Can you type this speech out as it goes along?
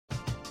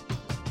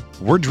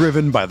We're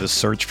driven by the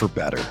search for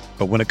better.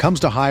 But when it comes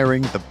to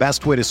hiring, the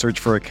best way to search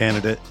for a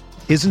candidate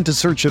isn't to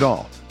search at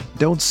all.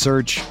 Don't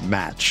search,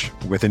 match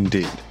with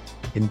Indeed.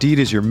 Indeed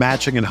is your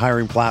matching and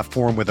hiring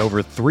platform with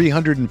over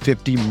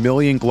 350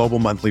 million global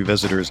monthly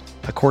visitors,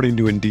 according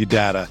to Indeed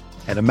data,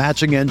 and a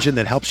matching engine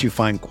that helps you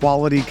find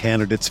quality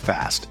candidates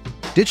fast.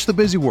 Ditch the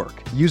busy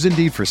work. Use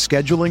Indeed for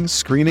scheduling,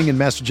 screening, and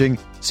messaging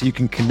so you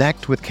can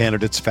connect with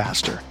candidates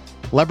faster.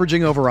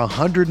 Leveraging over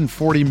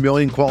 140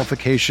 million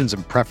qualifications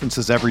and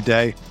preferences every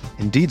day,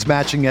 Indeed's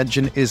matching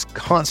engine is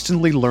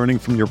constantly learning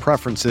from your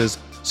preferences,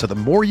 so the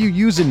more you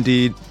use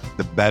Indeed,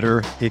 the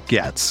better it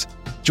gets.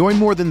 Join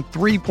more than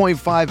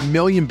 3.5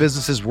 million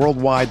businesses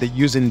worldwide that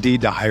use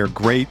Indeed to hire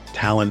great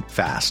talent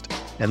fast.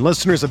 And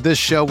listeners of this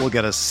show will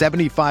get a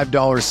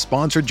 $75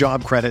 sponsored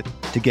job credit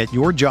to get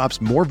your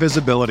jobs more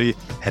visibility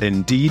at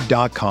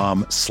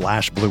Indeed.com/Blue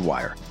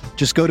Wire.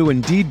 Just go to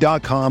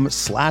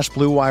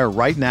Indeed.com/Blue Wire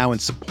right now and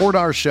support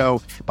our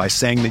show by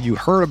saying that you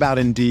heard about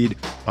Indeed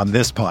on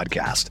this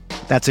podcast.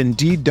 That's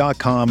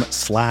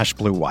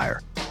Indeed.com/Blue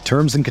Wire.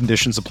 Terms and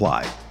conditions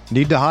apply.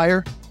 Need to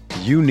hire?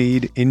 You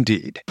need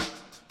Indeed.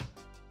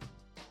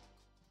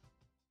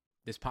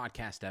 This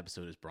podcast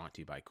episode is brought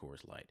to you by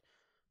Coors Light.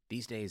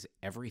 These days,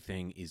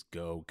 everything is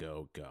go,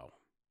 go, go.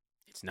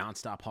 It's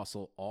nonstop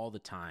hustle all the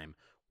time.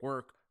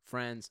 Work,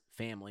 friends,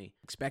 family,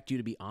 expect you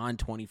to be on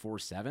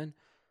 24/7.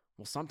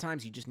 Well,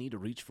 sometimes you just need to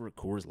reach for a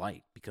Coors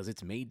Light because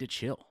it's made to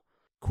chill.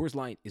 Coors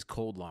Light is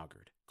cold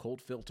lagered,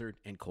 cold filtered,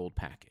 and cold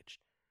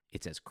packaged.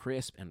 It's as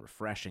crisp and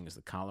refreshing as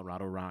the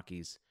Colorado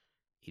Rockies.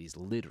 It is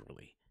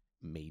literally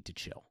made to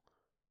chill.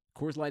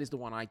 Coors Light is the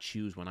one I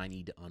choose when I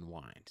need to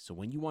unwind. So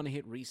when you want to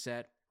hit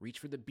reset, reach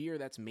for the beer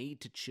that's made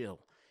to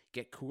chill.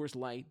 Get Coors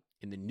Light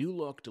in the new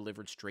look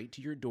delivered straight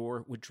to your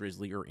door with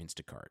Drizzly or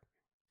Instacart.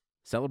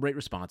 Celebrate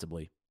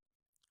responsibly.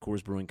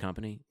 Coors Brewing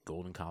Company,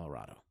 Golden,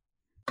 Colorado.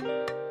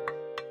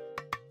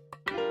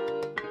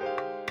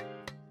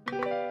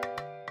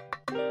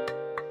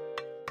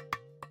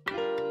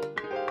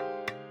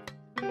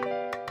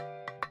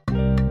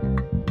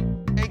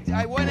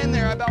 I went in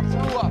there, I about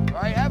threw up,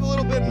 all right? Have a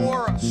little bit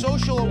more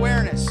social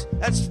awareness.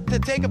 That's to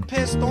take a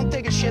piss, don't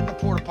take a shit in the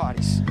porta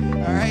potties,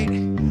 all right?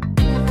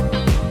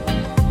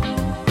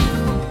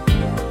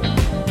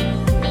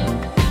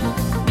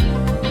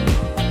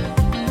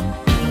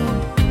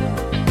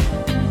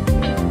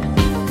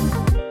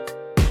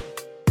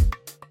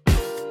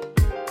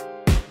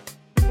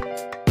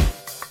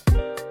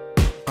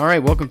 All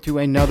right, welcome to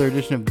another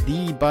edition of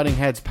the Butting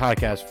Heads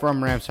podcast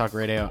from Rams Talk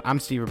Radio. I'm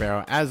Steve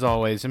Ribeiro. As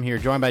always, I'm here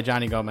joined by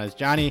Johnny Gomez.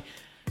 Johnny,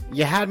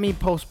 you had me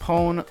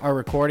postpone our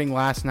recording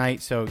last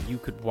night so you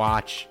could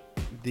watch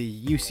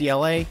the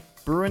UCLA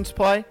Bruins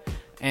play,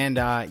 and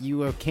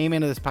you came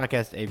into this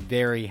podcast a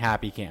very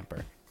happy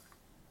camper.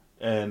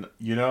 And,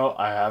 you know,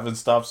 I haven't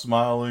stopped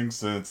smiling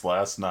since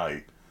last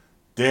night.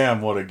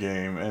 Damn, what a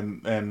game.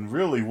 And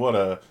really, what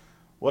a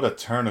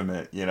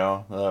tournament, you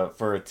know,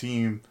 for a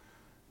team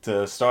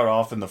to start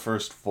off in the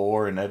first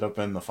four and end up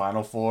in the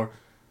final four.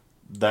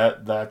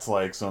 That's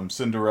like some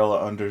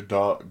Cinderella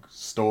underdog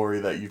story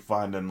that you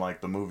find in like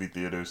the movie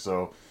theater.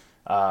 So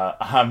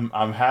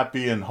I'm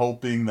happy and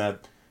hoping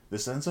that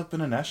this ends up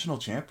in a national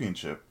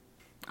championship.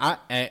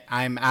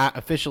 I'm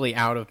officially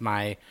out of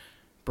my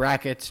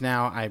brackets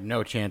now. I have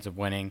no chance of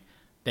winning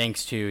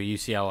thanks to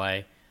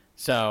UCLA.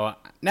 So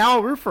now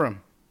I'll root for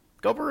them.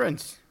 Go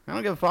Bruins. I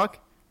don't give a fuck.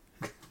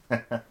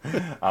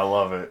 I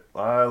love it.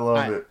 I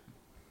love it.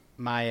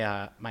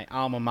 My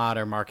alma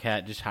mater,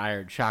 Marquette, just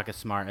hired Shaka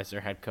Smart as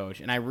their head coach,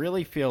 and I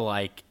really feel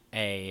like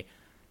a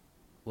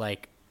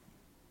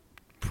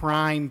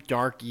prime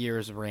dark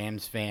years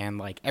Rams fan.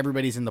 Like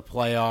everybody's in the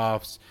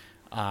playoffs,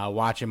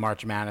 watching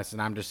March Madness,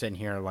 and I'm just sitting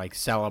here like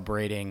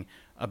celebrating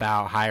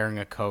about hiring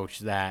a coach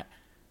that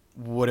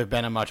would have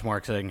been a much more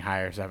exciting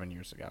hire 7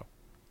 years ago.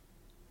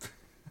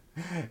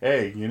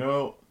 Hey, you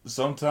know,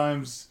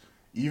 sometimes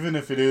even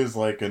if it is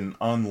like an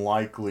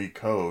unlikely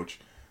coach,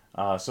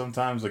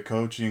 sometimes a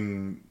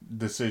coaching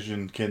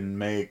decision can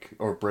make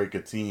or break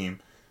a team.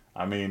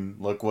 I mean,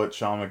 look what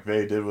Sean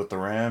McVay did with the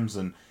Rams,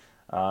 and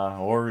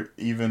or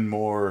even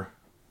more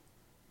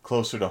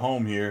closer to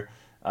home here,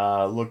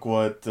 look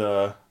what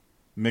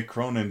Mick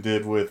Cronin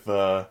did with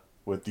the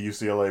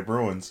UCLA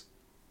Bruins.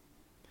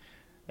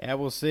 Yeah,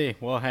 we'll see.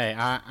 Well, hey,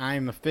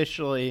 I'm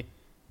officially,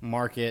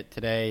 mark it,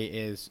 today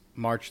is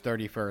March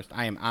 31st.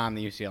 I am on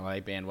the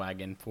UCLA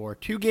bandwagon for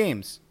 2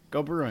 games.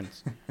 Go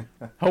Bruins.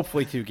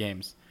 Hopefully 2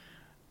 games.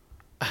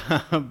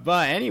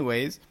 But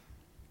anyways,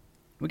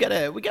 we got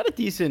a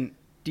decent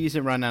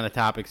rundown of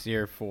topics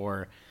here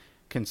for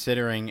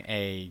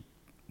considering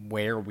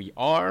where we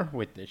are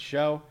with this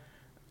show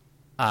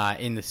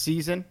in the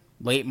season.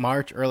 Late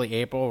March, early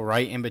April,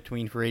 right in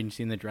between free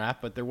agency and the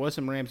draft. But there was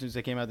some Rams news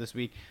that came out this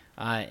week.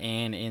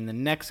 And in the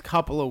next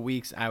couple of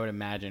weeks, I would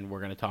imagine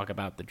we're going to talk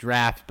about the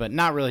draft, but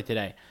not really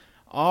today.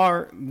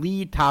 Our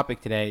lead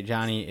topic today,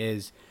 Johnny,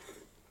 is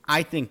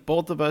I think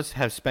both of us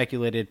have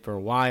speculated for a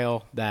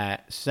while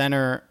that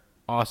center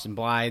Austin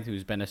Blythe,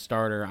 who's been a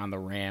starter on the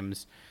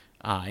Rams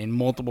in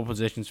multiple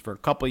positions for a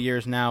couple of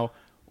years now,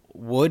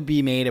 would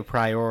be made a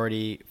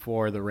priority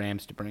for the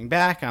Rams to bring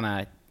back on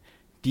a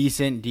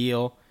decent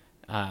deal.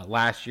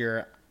 Last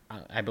year,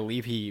 I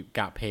believe he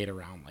got paid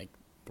around like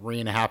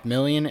 $3.5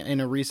 million in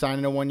a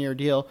re-signing a 1-year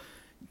deal.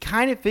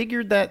 Kind of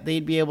figured that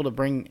they'd be able to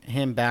bring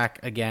him back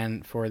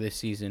again for this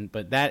season,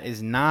 but that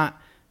is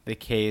not the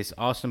case.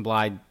 Austin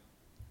Blythe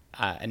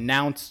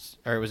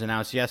it was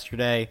announced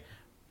yesterday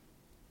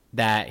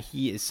that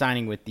he is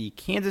signing with the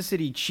Kansas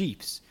City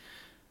Chiefs.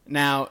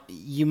 Now,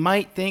 you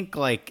might think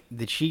like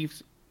the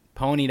Chiefs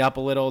ponied up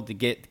a little to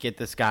get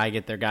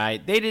their guy.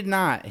 They did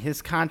not.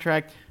 His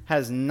contract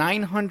has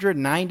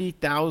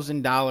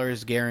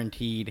 $990,000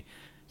 guaranteed.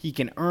 He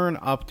can earn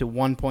up to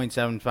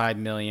 $1.75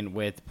 million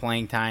with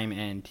playing time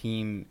and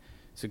team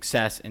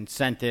success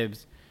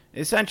incentives.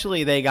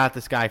 Essentially, they got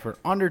this guy for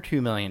under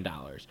 $2 million.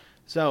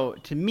 So,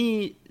 to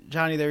me,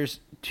 Johnny, there's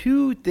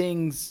two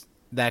things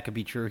that could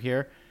be true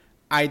here.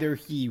 Either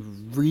he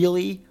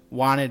really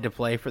wanted to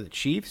play for the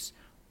Chiefs,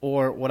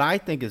 or what I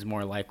think is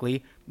more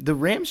likely, the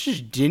Rams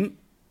just didn't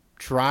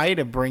try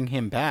to bring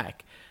him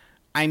back.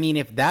 I mean,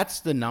 if that's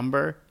the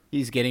number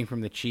he's getting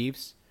from the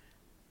Chiefs,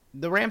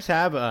 the Rams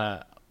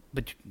have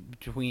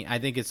between, I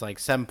think it's like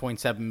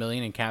 $7.7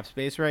 million in cap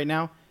space right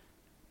now.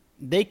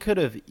 They could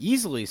have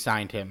easily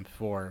signed him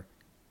for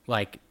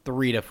like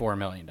 $3 to $4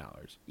 million.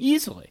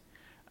 Easily.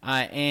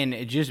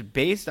 And just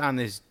based on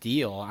this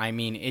deal, I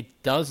mean,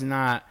 it does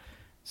not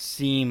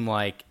seem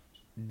like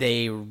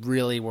they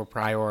really were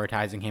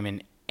prioritizing him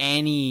in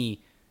any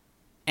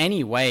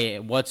way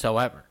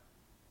whatsoever.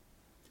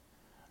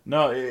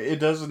 No, it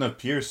doesn't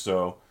appear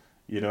so.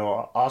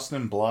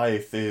 Austin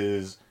Blythe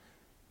is,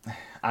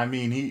 I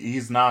mean,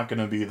 he's not going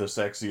to be the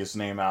sexiest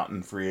name out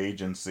in free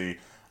agency.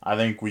 I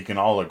think we can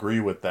all agree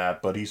with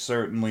that, but he's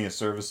certainly a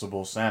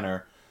serviceable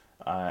center.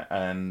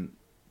 And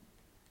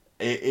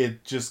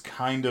it just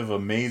kind of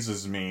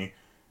amazes me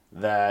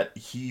that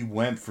he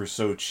went for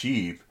so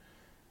cheap.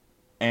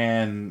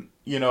 And,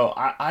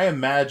 I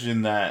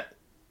imagine that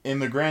in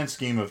the grand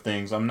scheme of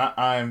things, I'm not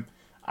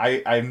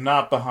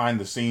behind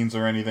the scenes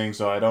or anything,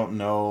 so I don't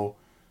know,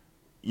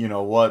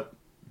 what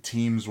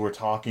teams were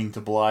talking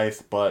to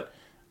Blythe, but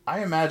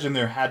I imagine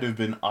there had to have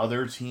been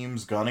other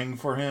teams gunning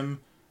for him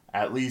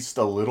at least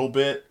a little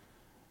bit.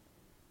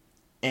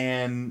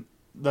 And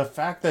the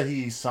fact that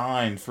he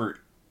signed for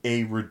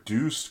a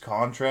reduced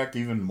contract,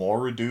 even more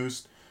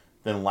reduced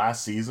than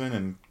last season,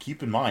 and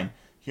keep in mind,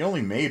 he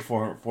only made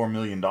 $4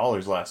 million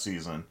last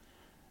season.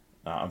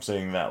 I'm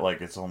saying that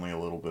like it's only a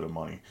little bit of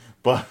money.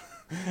 But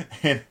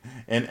in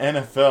the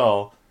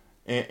NFL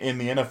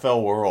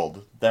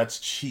world, that's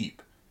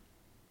cheap.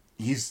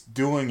 He's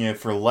doing it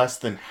for less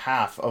than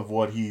half of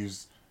what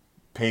he's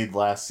paid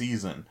last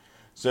season.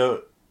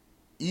 So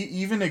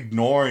even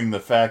ignoring the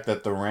fact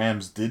that the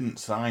Rams didn't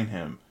sign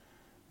him,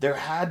 there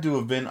had to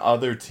have been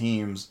other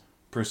teams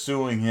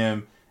pursuing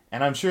him,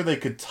 and I'm sure they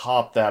could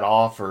top that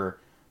offer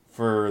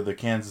for the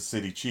Kansas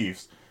City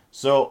Chiefs.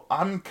 So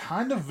I'm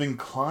kind of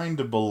inclined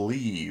to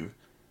believe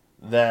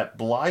that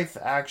Blythe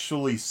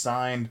actually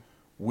signed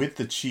with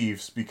the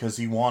Chiefs because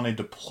he wanted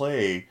to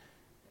play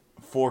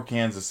for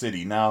Kansas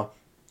City. Now,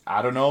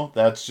 I don't know,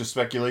 that's just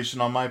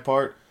speculation on my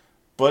part,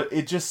 but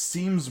it just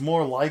seems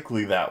more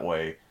likely that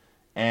way.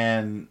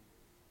 And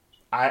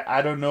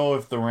I don't know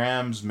if the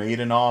Rams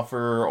made an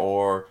offer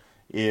or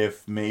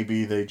if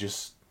maybe they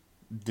just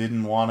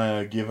didn't want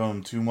to give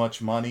him too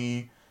much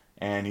money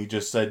and he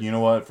just said, you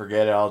know what,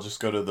 forget it, I'll just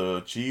go to the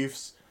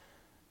Chiefs.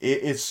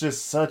 It's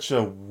just such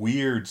a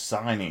weird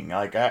signing.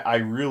 Like, I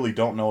really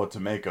don't know what to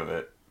make of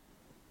it.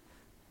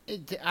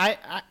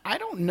 I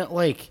don't know,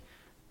 like,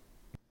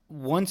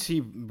 once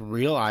he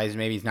realized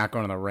maybe he's not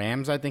going to the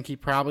Rams, I think he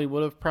probably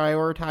would have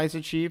prioritized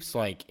the Chiefs.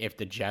 Like, if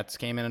the Jets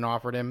came in and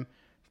offered him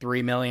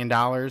 $3 million,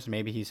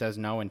 maybe he says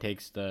no and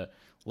takes the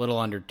little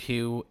under $2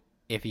 million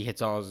if he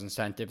hits all his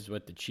incentives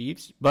with the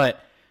Chiefs.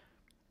 But,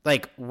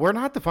 like, we're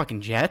not the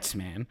fucking Jets,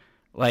 man.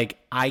 Like,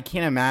 I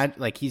can't imagine,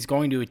 like, he's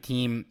going to a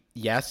team,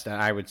 yes, that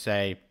I would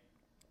say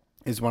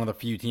is one of the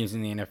few teams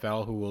in the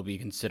NFL who will be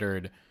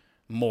considered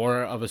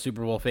more of a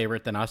Super Bowl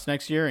favorite than us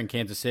next year in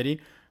Kansas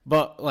City.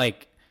 But,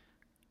 like,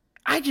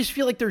 I just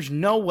feel like there's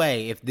no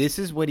way, if this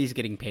is what he's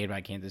getting paid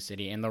by Kansas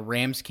City and the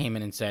Rams came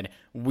in and said,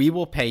 we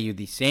will pay you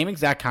the same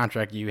exact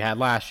contract you had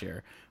last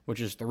year, which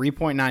is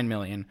 $3.9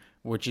 million,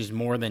 which is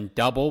more than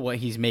double what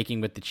he's making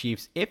with the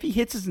Chiefs. If he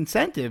hits his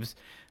incentives,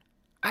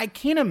 I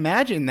can't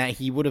imagine that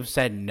he would have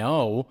said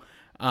no.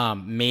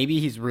 Maybe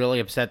he's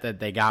really upset that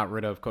they got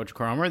rid of Coach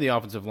Cromer, the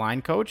offensive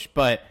line coach,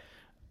 but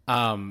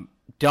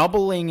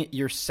doubling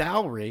your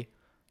salary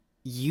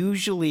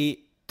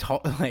usually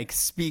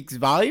speaks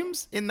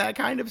volumes in that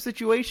kind of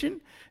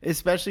situation,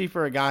 especially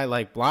for a guy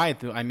like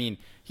Blythe, who, I mean,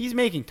 he's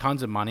making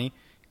tons of money.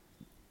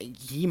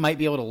 He might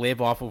be able to live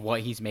off of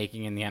what he's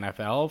making in the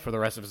NFL for the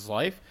rest of his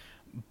life,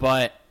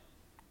 but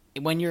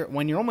when you're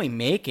only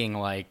making,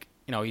 like,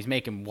 he's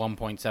making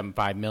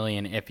 $1.75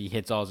 million if he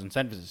hits all his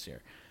incentives this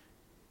year.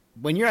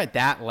 When you're at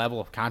that level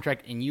of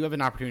contract and you have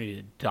an opportunity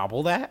to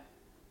double that,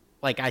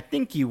 like, I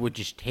think you would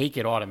just take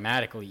it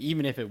automatically,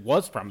 even if it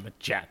was from the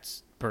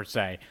Jets per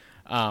se.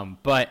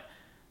 But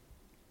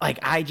Like,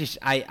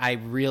 I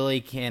really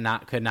could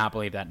not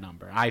believe that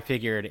number. I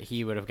figured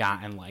he would have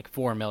gotten like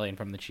 $4 million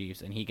from the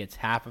Chiefs, and he gets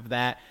half of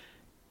that.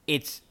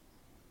 It's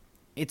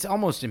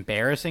almost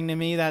embarrassing to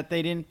me that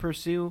they didn't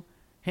pursue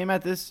him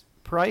at this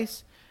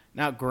price.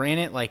 Now,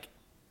 granted, like,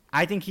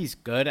 I think he's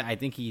good. I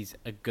think he's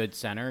a good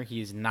center.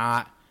 He's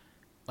not,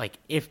 like,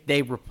 if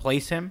they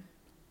replace him,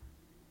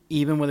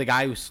 even with a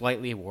guy who's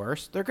slightly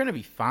worse, they're going to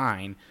be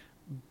fine.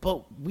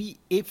 But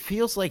it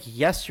feels like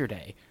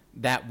yesterday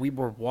that we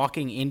were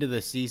walking into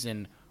the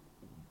season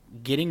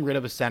getting rid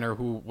of a center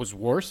who was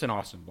worse than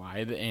Austin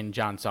Blythe and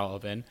John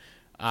Sullivan.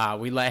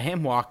 We let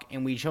him walk,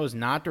 and we chose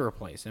not to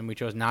replace him. We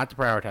chose not to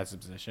prioritize the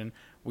position.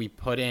 We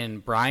put in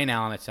Brian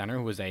Allen at center,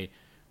 who was a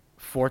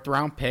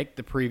fourth-round pick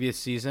the previous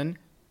season,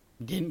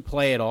 didn't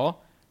play at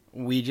all.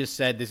 We just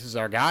said, this is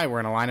our guy.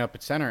 We're going to line up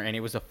at center, and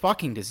it was a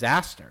fucking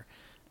disaster.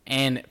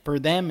 And for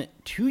them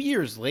 2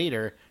 years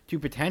later to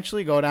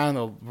potentially go down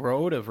the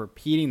road of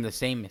repeating the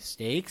same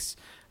mistakes,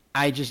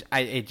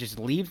 it just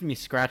leaves me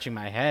scratching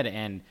my head.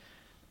 And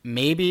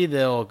maybe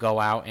they'll go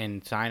out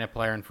and sign a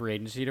player in free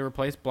agency to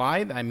replace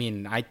Blythe. I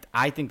mean,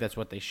 I think that's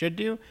what they should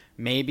do.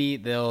 Maybe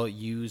they'll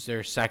use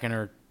their second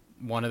or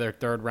one of their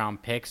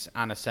third-round picks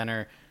on a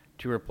center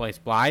to replace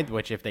Blythe,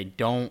 which if they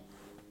don't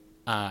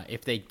sign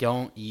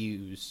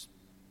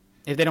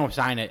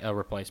a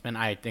replacement,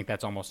 I think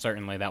that's almost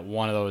certainly that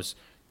one of those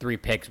 3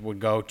 picks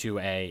would go to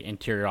a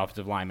interior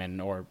offensive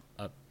lineman or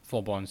a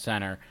full-blown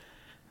center.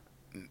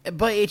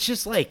 But it's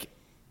just like,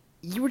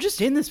 you were just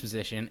in this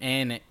position,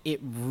 and it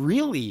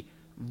really,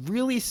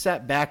 really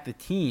set back the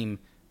team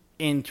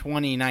in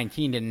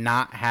 2019 to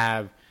not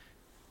have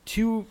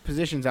 2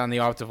 positions on the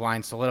offensive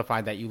line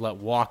solidified that you let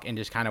walk and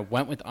just kind of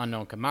went with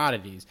unknown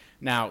commodities.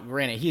 Now,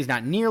 granted, he's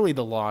not nearly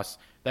the loss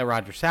that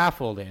Roger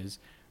Saffold is,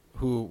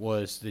 who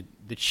was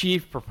the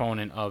chief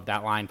proponent of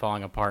that line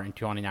falling apart in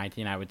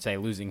 2019. I would say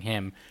losing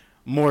him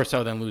more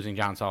so than losing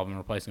John Sullivan and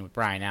replacing him with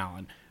Brian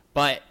Allen.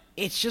 But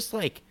it's just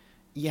like,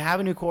 you have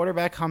a new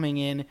quarterback coming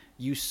in.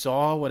 You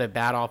saw what a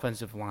bad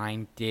offensive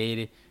line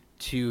did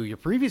to your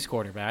previous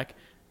quarterback,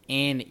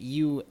 and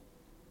you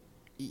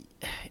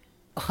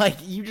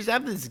just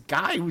have this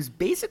guy who's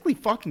basically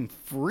fucking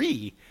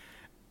free,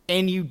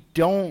 and you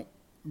don't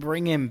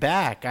bring him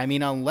back. I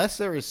mean, unless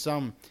there is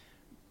some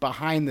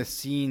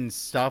behind-the-scenes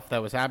stuff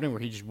that was happening where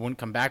he just wouldn't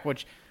come back,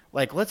 which,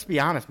 like, let's be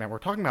honest, man, we're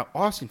talking about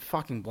Austin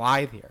fucking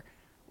Blythe here.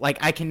 Like,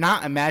 I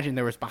cannot imagine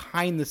there was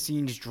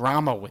behind-the-scenes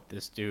drama with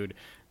this dude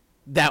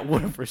that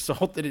would have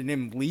resulted in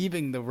him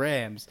leaving the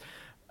Rams.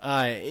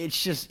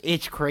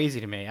 It's crazy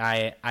to me.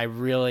 I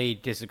really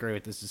disagree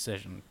with this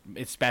decision,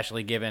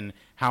 especially given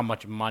how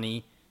much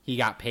money he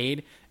got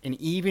paid. And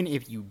even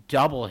if you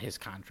double his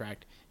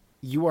contract,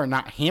 you are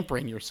not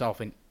hampering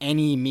yourself in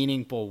any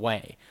meaningful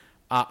way.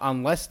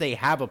 Unless they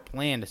have a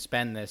plan to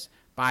spend this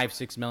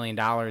 $5-6 million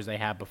they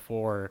had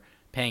before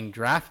paying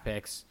draft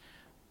picks,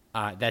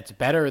 that's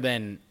better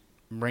than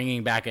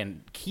bringing back a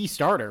key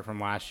starter from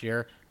last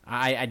year.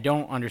 I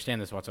don't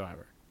understand this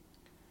whatsoever.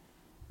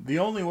 The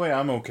only way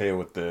I'm okay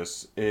with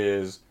this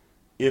is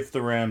if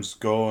the Rams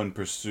go and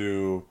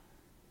pursue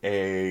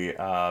a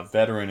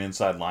veteran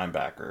inside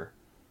linebacker,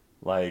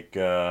 like,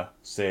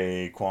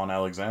 say, Quan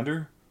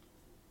Alexander.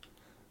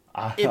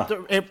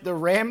 If the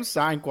Rams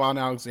sign Quan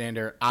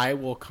Alexander, I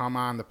will come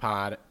on the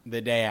pod the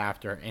day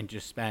after and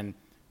just spend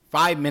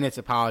 5 minutes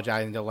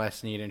apologizing to Les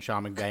Snead and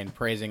Sean McVay and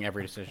praising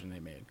every decision they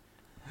made.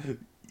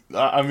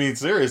 I mean,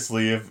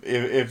 seriously,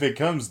 if it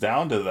comes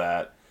down to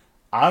that,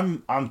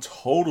 I'm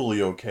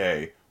totally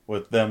okay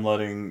with them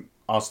letting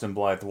Austin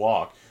Blythe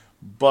walk.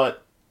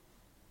 But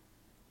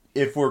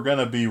if we're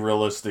gonna be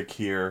realistic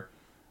here,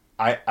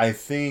 I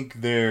think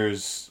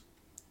there's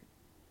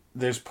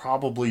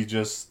probably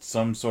just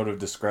some sort of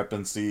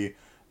discrepancy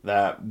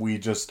that we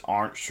just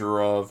aren't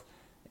sure of,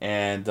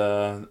 and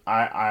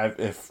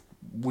if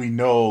we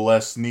know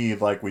Les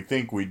Snead like we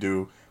think we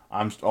do,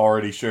 I'm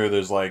already sure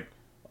there's like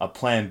a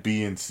plan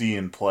B and C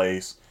in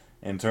place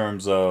in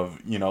terms of,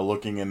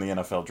 looking in the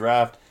NFL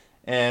draft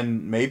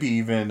and maybe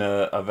even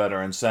a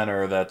veteran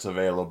center that's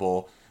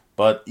available.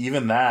 But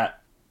even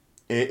that,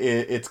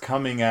 it's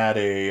coming at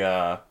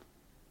a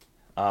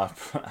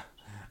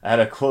at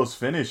a close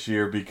finish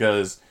here,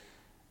 because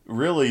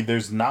really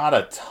there's not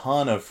a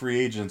ton of free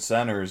agent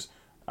centers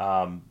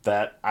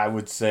that I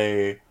would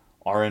say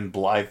are in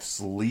Blythe's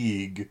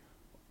league.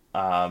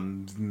 I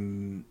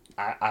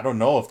don't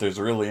know if there's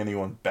really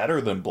anyone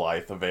better than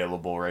Blythe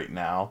available right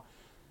now.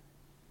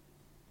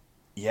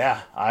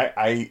 Yeah,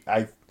 I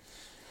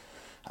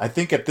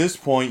think at this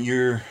point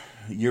you're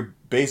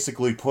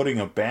basically putting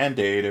a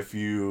Band-Aid if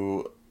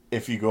you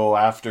go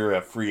after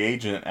a free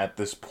agent at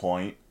this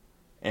point.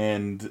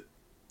 And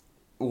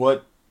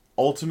what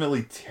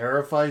ultimately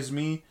terrifies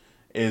me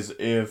is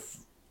if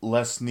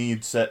Les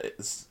Snead and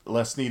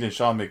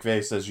Sean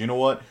McVay says, you know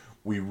what,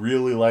 we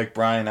really like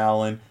Brian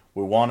Allen,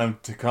 we want him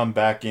to come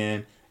back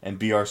in and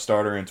be our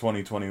starter in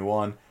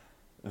 2021.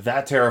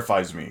 That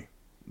terrifies me.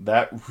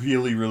 That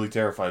really, really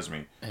terrifies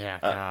me. Yeah,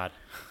 God.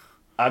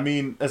 I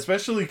mean,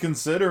 especially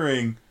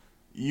considering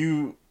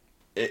you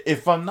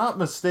if I'm not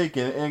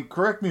mistaken, and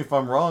correct me if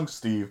I'm wrong,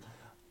 Steve,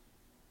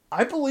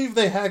 I believe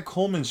they had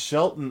Coleman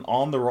Shelton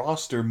on the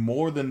roster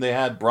more than they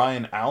had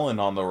Brian Allen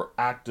on the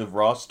active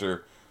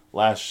roster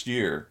last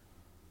year.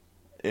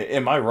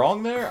 Am I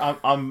wrong there?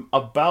 I'm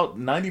about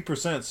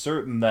 90%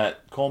 certain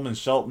that Coleman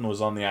Shelton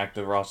was on the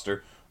active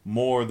roster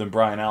more than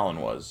Brian Allen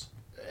was.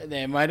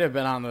 They might have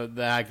been on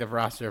the active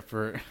roster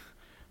for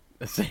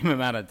the same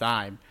amount of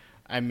time.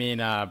 I mean,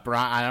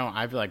 Brian.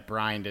 I feel like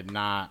Brian did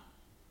not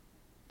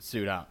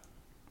suit up.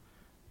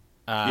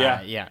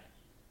 Yeah. Yeah.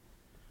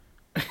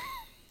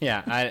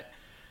 Yeah.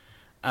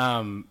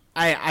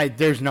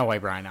 There's no way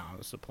Brian Allen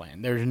was the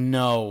plan. There's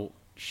no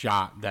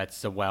shot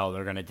that's the well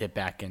they're going to dip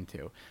back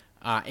into.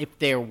 If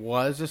there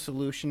was a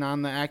solution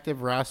on the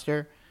active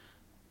roster,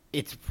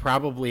 it's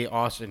probably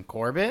Austin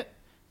Corbett.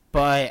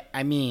 But,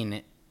 I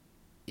mean,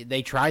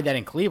 they tried that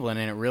in Cleveland,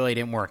 and it really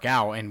didn't work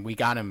out, and we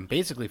got him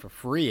basically for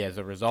free as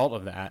a result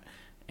of that.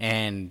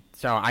 And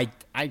so I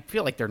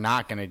feel like they're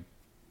not going to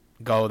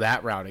go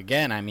that route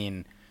again. I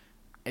mean,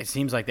 it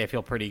seems like they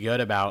feel pretty good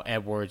about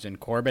Edwards and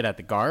Corbett at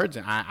the guards,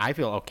 and I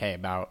feel okay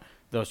about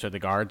those two, the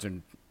guards,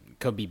 and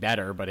could be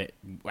better, but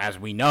as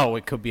we know,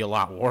 it could be a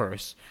lot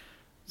worse.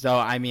 So,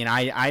 I mean,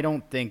 I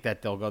don't think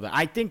that they'll go there.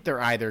 I think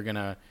they're either going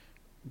to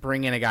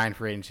bring in a guy in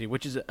free agency,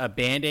 which is a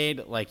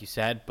Band-Aid, like you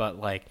said, but,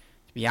 like,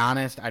 to be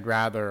honest, I'd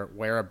rather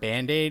wear a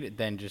Band-Aid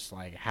than just,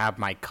 like, have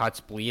my cuts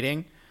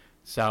bleeding.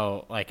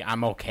 So, like,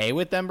 I'm okay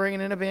with them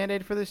bringing in a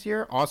Band-Aid for this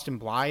year. Austin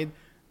Blythe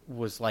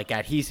was, like,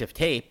 adhesive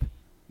tape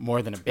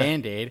more than a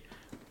Band-Aid,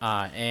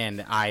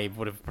 and I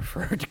would have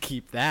preferred to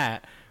keep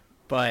that.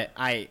 But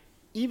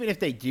even if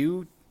they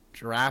do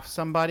draft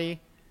somebody,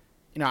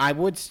 I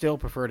would still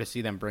prefer to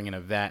see them bring in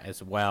a vet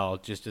as well,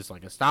 just as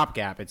like a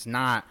stopgap. It's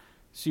not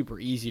super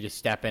easy to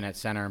step in at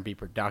center and be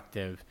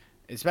productive,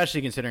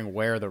 especially considering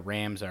where the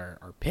Rams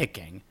are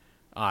picking.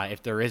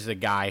 If there is a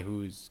guy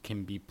who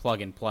can be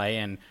plug and play,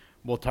 and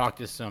we'll talk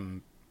to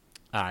some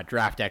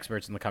draft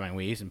experts in the coming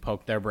weeks and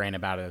poke their brain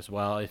about it as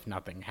well, if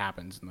nothing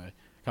happens in the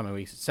coming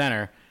weeks at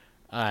center.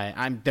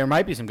 There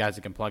might be some guys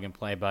that can plug and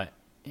play, but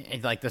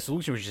like the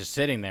solution was just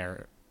sitting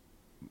there,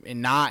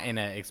 and not in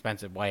an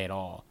expensive way at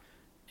all.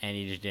 And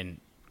he just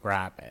didn't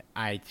grab it.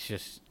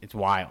 It's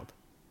wild.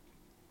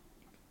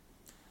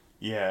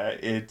 Yeah,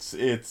 it's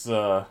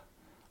I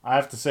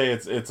have to say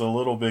it's a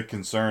little bit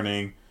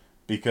concerning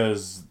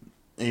because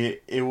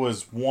it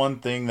was one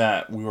thing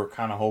that we were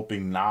kind of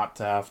hoping not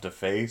to have to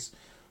face.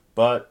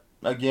 But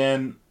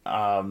again,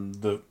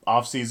 the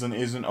offseason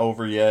isn't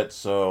over yet,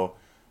 so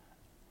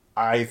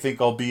I think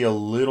I'll be a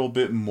little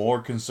bit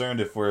more concerned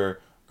if we're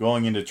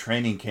going into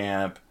training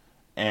camp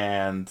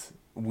and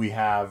we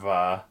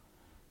have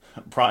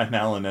Brian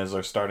Allen as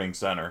our starting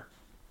center.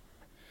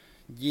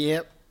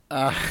 Yep.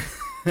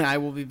 I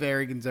will be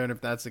very concerned if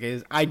that's the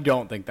case. I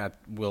don't think that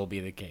will be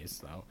the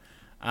case, though.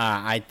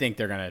 I think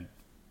they're going to,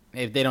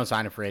 if they don't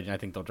sign a free agent, I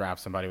think they'll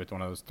draft somebody with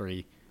one of those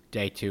 3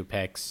 day 2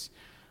 picks.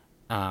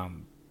 I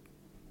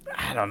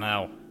don't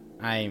know.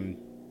 I'm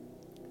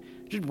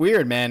just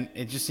weird, man.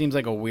 It just seems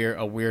like a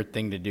weird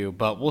thing to do,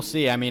 but we'll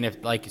see. I mean,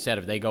 if, like you said,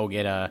 if they go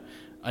get a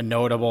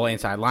notable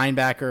inside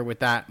linebacker with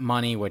that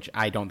money, which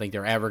I don't think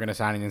they're ever going to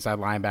sign an inside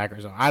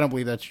linebacker, so I don't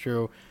believe that's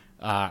true.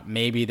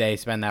 Maybe they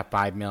spend that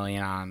 $5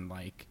 million on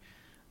like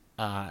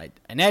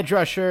an edge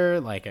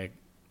rusher.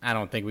 I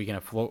don't think we can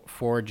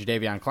afford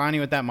Jadeveon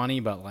Clowney with that money,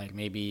 but like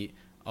maybe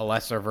a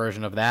lesser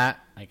version of that,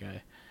 like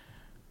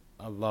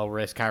a low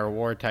risk, high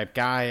reward type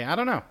guy. I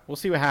don't know. We'll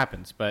see what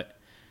happens, but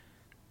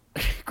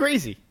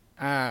crazy.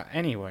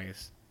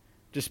 Anyways,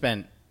 just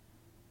spent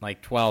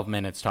like 12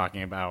 minutes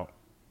talking about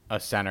a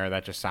center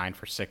that just signed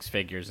for 6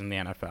 figures in the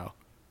NFL.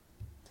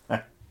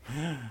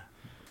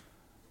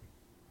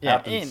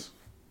 Yeah,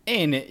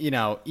 and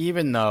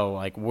even though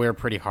like we're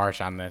pretty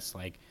harsh on this,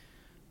 like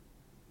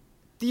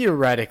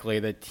theoretically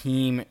the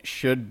team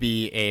should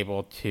be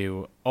able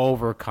to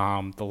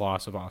overcome the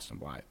loss of Austin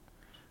Blythe.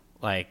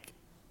 Like,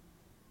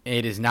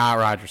 it is not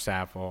Roger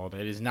Saffold,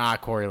 it is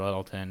not Corey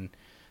Littleton,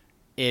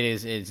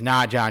 it's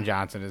not John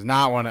Johnson, it's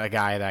not a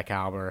guy of that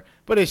caliber,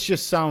 but it's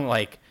just some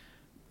like.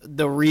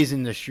 The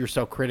reason that you're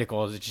so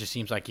critical is it just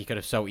seems like he could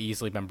have so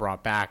easily been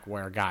brought back,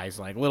 where guys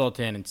like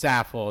Littleton and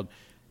Saffold,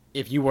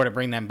 if you were to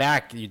bring them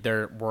back,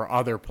 there were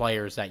other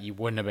players that you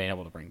wouldn't have been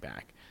able to bring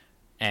back.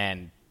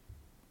 And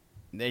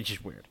it's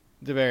just weird.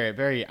 It's a very,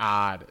 very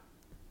odd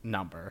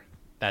number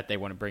that they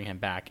wouldn't bring him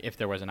back if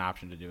there was an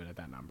option to do it at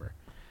that number.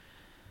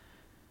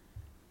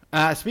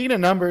 Speaking of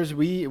numbers,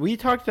 we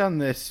talked on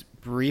this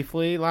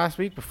briefly last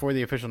week before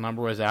the official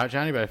number was out,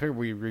 Johnny, but I figured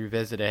we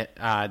revisit it.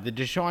 The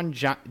Deshaun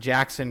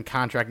Jackson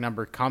contract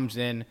number comes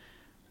in.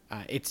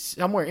 It's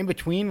somewhere in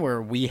between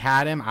where we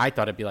had him. I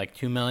thought it'd be like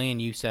 $2 million.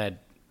 You said,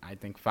 I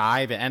think, $5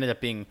 million. It ended up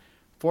being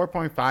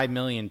 $4.5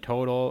 million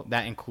total.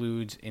 That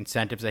includes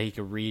incentives that he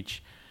could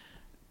reach.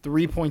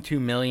 $3.2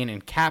 million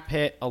in cap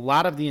hit. A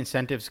lot of the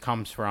incentives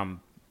comes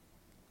from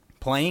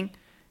playing.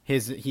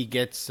 He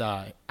gets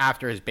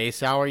after his base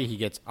salary, he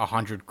gets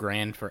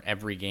 $100,000 for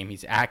every game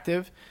he's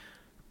active.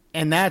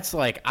 And that's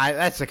like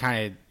that's the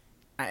kind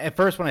of At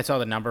first, when I saw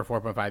the number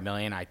 4.5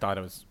 million, I thought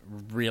it was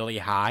really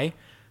high.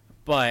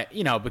 But,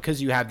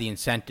 because you have the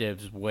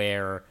incentives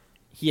where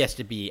he has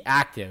to be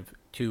active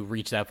to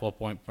reach that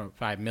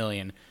 4.5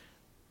 million,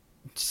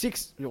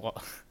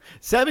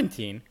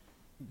 17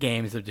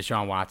 games of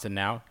Deshaun Watson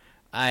now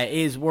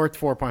is worth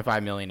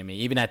 4.5 million to me,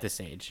 even at this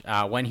age.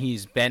 When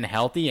he's been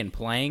healthy and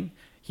playing,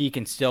 he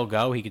can still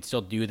go. He can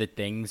still do the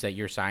things that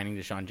you're signing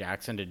Deshaun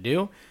Jackson to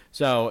do.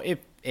 So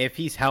if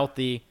he's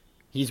healthy,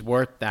 he's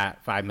worth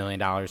that $5 million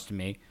to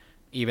me,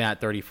 even at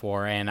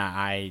 34. And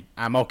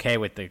I'm okay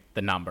with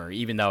the number,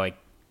 even though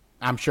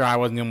I'm sure I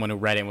wasn't the one who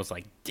read it and was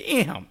like,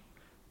 damn,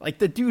 like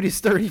the dude is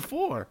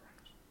 34.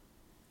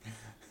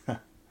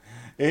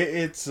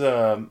 It's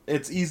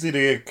easy to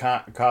get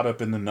caught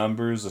up in the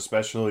numbers,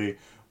 especially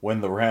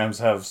when the Rams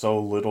have so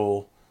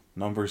little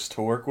numbers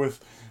to work with.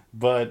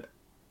 But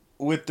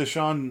with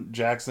Deshaun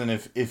Jackson,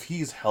 if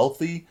he's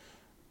healthy,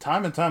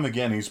 time and time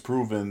again, he's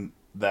proven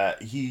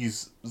that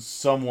he's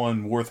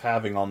someone worth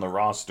having on the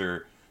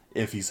roster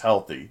if he's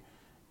healthy.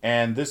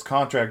 And this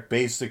contract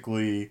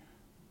basically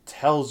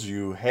tells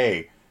you,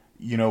 hey,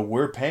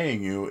 we're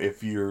paying you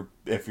if you're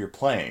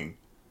playing.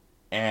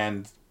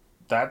 And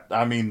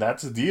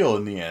that's a deal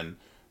in the end,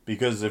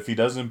 because if he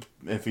doesn't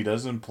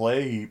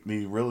play,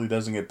 he really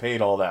doesn't get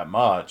paid all that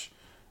much.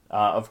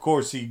 Of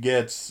course, he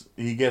gets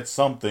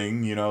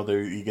something.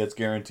 He gets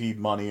guaranteed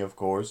money, of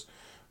course,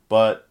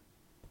 but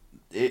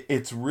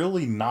it's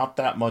really not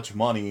that much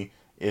money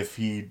if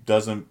he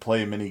doesn't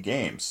play many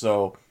games.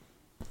 So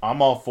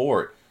I'm all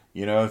for it.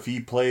 If he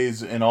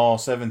plays in all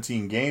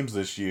 17 games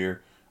this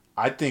year,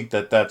 I think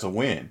that's a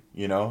win.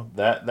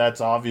 That's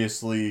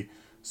obviously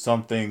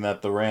something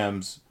that the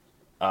Rams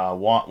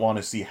want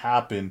to see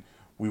happen.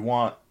 We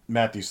want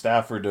Matthew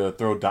Stafford to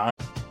throw dimes.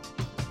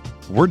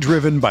 We're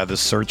driven by the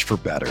search for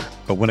better.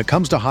 But when it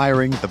comes to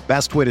hiring, the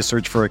best way to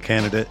search for a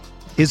candidate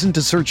isn't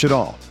to search at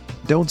all.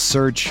 Don't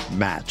search,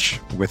 match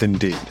with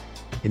Indeed.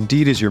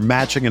 Indeed is your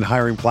matching and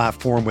hiring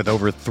platform with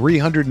over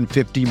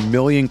 350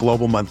 million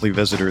global monthly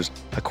visitors,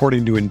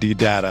 according to Indeed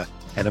data,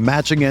 and a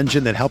matching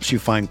engine that helps you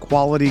find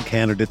quality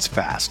candidates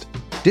fast.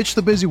 Ditch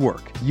the busy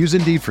work. Use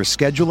Indeed for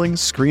scheduling,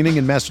 screening,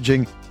 and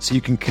messaging so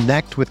you can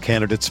connect with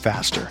candidates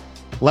faster.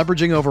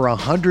 Leveraging over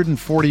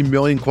 140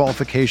 million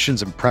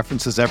qualifications and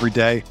preferences every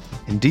day,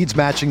 Indeed's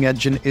matching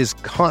engine is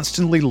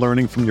constantly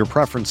learning from your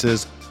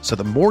preferences, so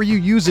the more you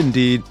use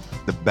Indeed,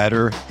 the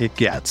better it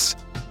gets.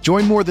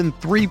 Join more than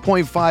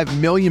 3.5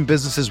 million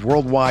businesses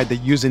worldwide that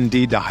use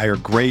Indeed to hire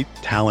great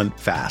talent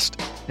fast.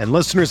 And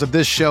listeners of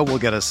this show will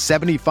get a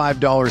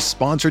 $75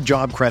 sponsored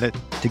job credit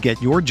to get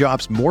your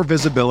jobs more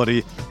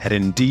visibility at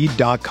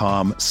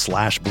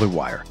Indeed.com/Blue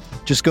Wire.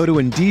 Just go to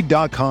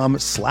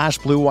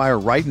Indeed.com/Blue Wire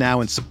right now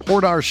and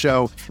support our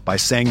show by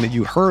saying that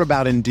you heard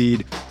about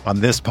Indeed on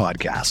this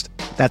podcast.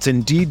 That's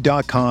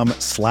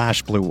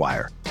Indeed.com/Blue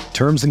Wire.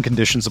 Terms and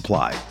conditions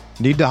apply.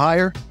 Need to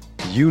hire?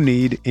 You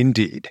need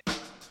Indeed.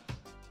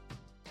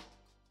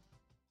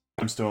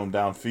 To him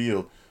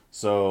downfield.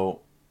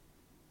 So,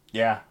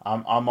 yeah,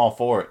 I'm all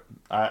for it.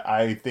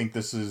 I think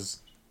this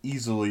is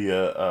easily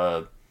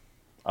a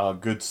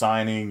good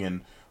signing,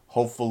 and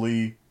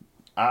hopefully,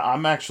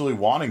 I'm actually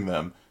wanting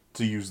them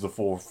to use the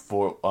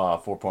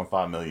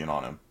 4.5 million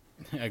on him.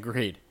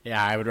 Agreed.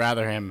 Yeah, I would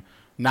rather him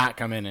not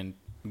come in and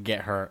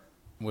get hurt,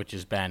 which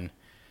has been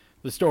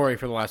the story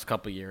for the last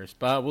couple of years.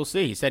 But we'll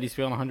see. He said he's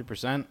feeling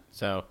 100%,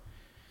 so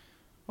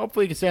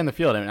hopefully he can stay on the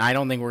field. I mean, I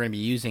don't think we're going to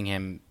be using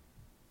him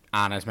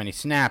on as many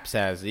snaps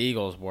as the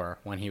Eagles were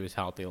when he was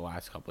healthy the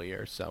last couple of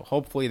years. So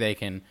hopefully they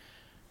can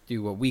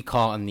do what we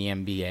call in the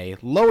NBA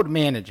load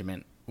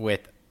management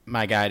with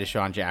my guy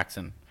Deshaun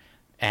Jackson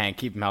and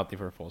keep him healthy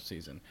for a full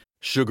season.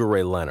 Sugar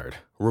Ray Leonard,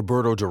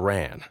 Roberto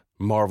Duran,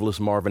 Marvelous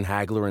Marvin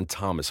Hagler, and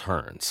Thomas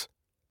Hearns.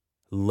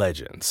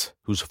 Legends,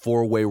 whose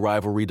four-way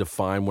rivalry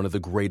defined one of the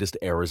greatest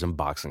eras in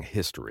boxing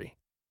history.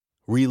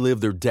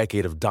 Relive their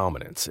decade of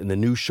dominance in the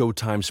new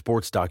Showtime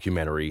sports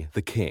documentary,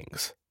 The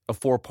Kings, a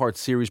 4-part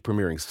series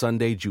premiering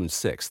Sunday, June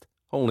 6th,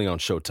 only on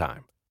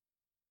Showtime.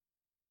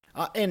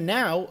 And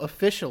now,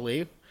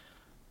 officially,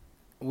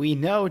 we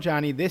know,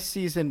 Johnny, this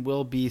season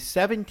will be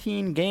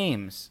 17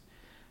 games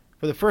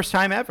for the first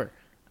time ever.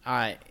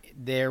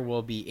 There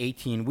will be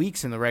 18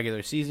 weeks in the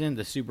regular season.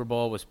 The Super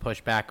Bowl was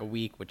pushed back a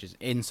week, which is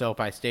in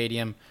SoFi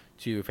Stadium,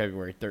 to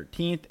February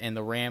 13th, and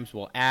the Rams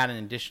will add an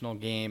additional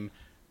game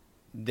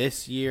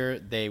this year.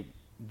 The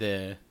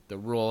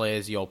rule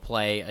is you'll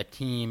play a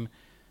team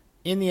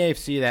in the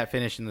AFC that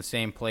finished in the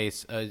same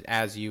place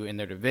as you in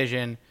their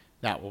division.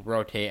 That will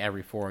rotate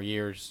every 4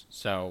 years.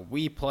 So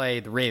we play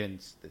the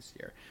Ravens this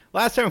year.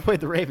 Last time we played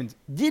the Ravens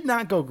did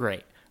not go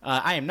great.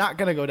 I am not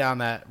going to go down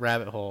that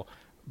rabbit hole.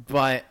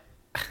 But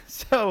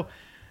so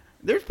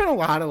there's been a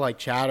lot of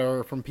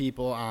chatter from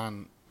people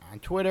on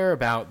Twitter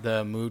about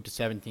the move to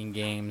 17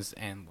 games.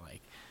 And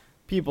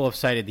people have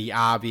cited the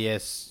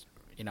obvious,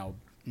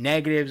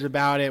 negatives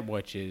about it,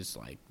 which is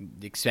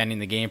extending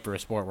the game for a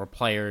sport where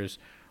players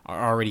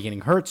are already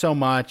getting hurt so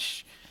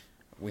much.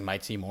 We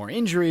might see more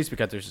injuries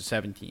because there's a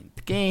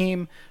 17th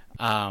game.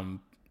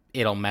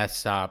 it'll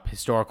mess up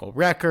historical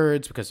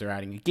records because they're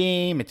adding a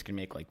game. It's going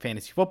to make like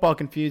fantasy football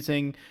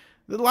confusing.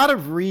 There's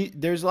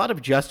a lot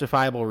of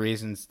justifiable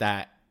reasons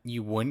that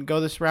you wouldn't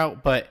go this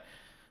route, but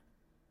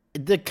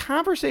the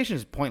conversation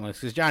is pointless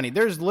because, Johnny,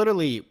 there's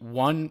literally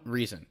one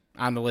reason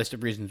on the list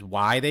of reasons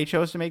why they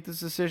chose to make this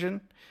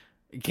decision.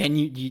 Do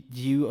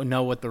you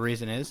know what the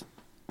reason is?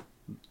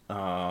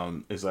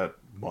 Is that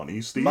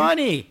money, Steve?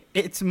 Money.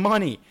 It's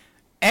money.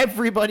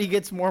 Everybody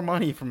gets more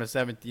money from a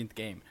 17th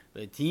game.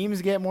 The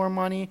teams get more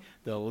money.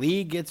 The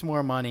league gets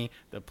more money.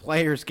 The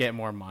players get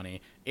more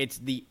money. It's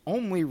the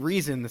only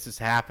reason this is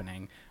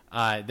happening.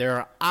 There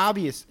are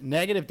obvious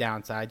negative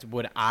downsides.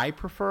 Would I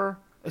prefer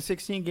a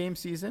 16-game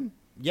season?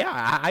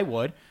 Yeah, I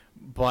would,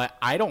 but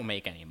I don't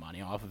make any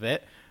money off of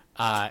it.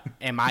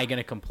 Am I going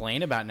to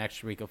complain about an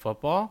extra week of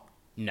football?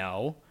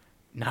 No,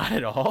 not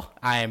at all.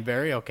 I am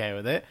very okay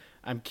with it.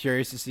 I'm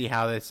curious to see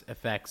how this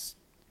affects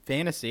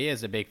fantasy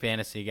as a big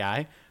fantasy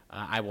guy.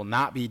 I will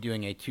not be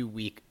doing a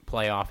 2-week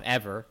playoff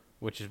ever,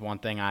 which is one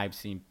thing I've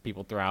seen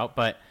people throw out,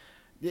 but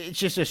it's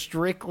just a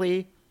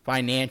strictly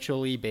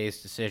financially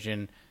based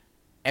decision.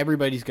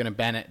 Everybody's going to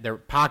benefit. Their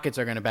pockets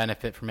are going to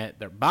benefit from it.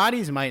 Their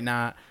bodies might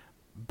not,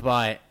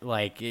 but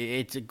like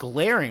it's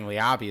glaringly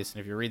obvious.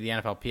 And if you read the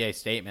NFLPA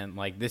statement,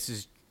 like this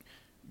is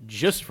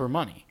just for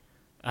money,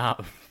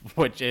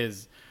 which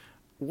is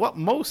what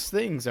most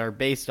things are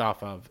based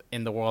off of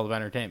in the world of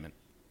entertainment.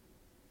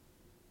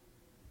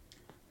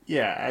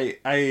 Yeah,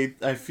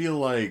 I feel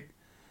like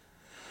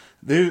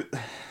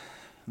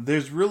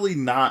there's really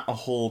not a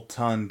whole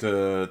ton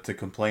to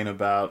complain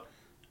about.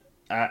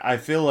 I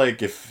feel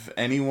like if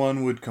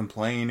anyone would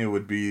complain, it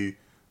would be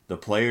the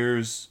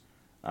players,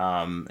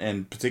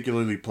 and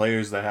particularly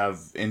players that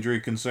have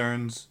injury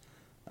concerns,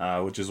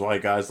 which is why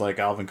guys like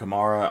Alvin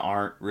Kamara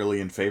aren't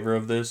really in favor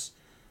of this.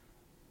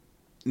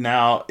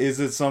 Now, is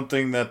it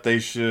something that they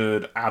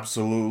should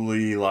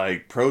absolutely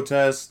like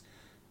protest?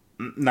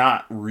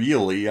 Not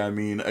really. I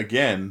mean,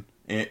 again,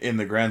 in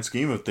the grand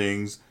scheme of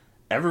things,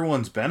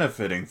 everyone's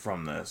benefiting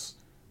from this.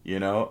 You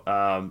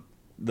know,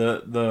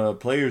 the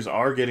players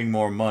are getting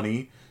more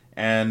money,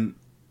 and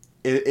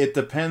it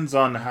depends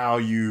on how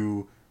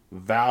you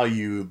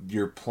value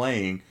your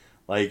playing.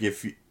 Like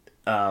if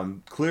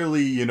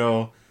clearly, you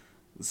know,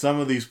 some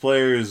of these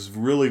players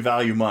really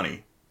value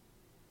money.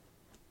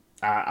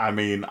 I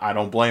mean, I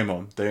don't blame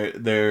them.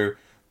 They're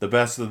the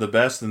best of the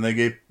best, and they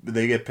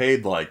get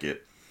paid like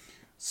it.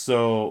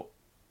 So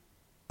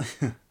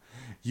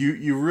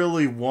you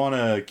really want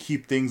to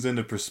keep things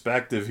into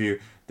perspective here.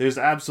 There's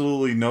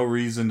absolutely no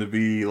reason to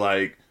be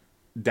like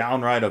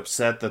downright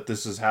upset that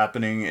this is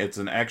happening. It's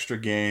an extra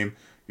game.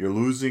 You're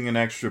losing an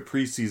extra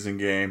preseason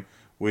game,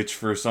 which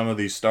for some of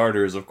these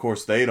starters, of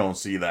course, they don't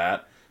see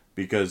that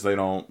because they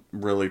don't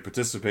really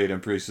participate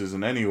in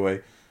preseason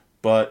anyway.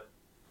 But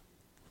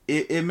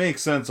it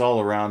makes sense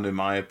all around, in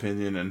my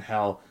opinion, and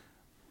how,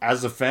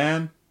 as a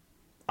fan,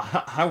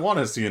 I want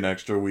to see an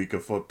extra week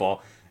of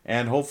football.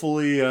 And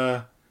hopefully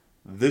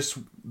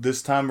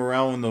this time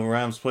around when the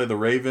Rams play the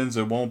Ravens,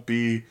 it won't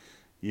be,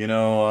 you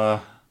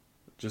know,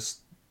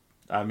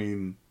 I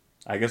mean,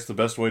 I guess the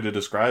best way to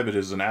describe it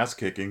is an ass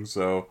kicking.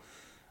 So,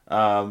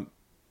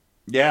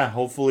 yeah,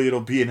 hopefully it'll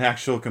be an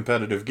actual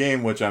competitive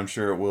game, which I'm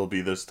sure it will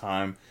be this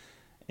time.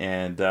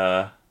 And,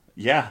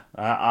 yeah,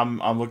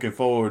 I'm looking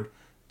forward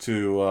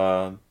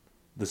to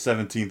the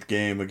 17th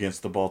game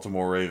against the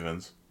Baltimore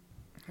Ravens.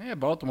 Yeah,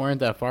 Baltimore ain't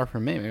that far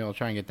from me. Maybe I'll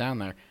try and get down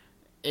there.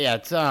 Yeah,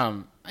 it's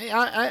I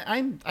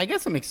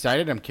guess I'm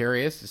excited. I'm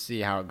curious to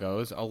see how it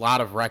goes. A lot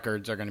of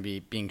records are going to be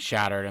being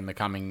shattered in the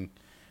coming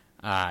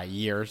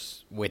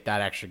years with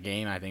that extra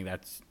game. I think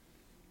that's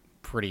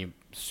pretty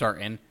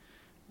certain,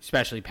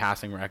 especially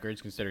passing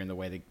records, considering the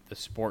way the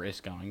sport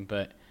is going.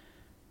 But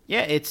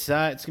yeah, it's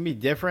going to be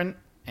different,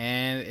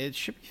 and it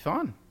should be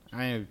fun.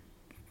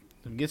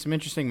 Get some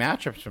interesting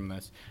matchups from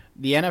this.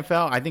 The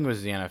NFL, I think it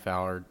was the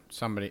NFL or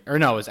somebody, or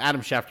no, it was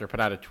Adam Schefter put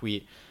out a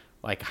tweet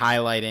like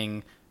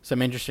highlighting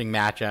some interesting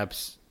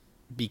matchups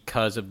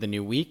because of the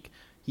new week.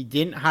 He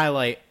didn't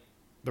highlight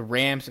the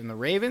Rams and the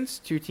Ravens,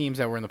 two teams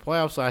that were in the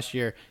playoffs last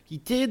year. He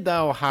did,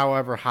 though,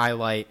 however,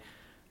 highlight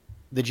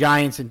the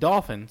Giants and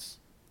Dolphins,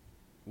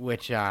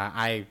 which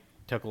I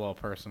took a little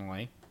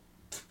personally.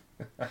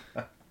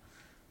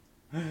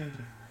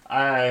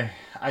 I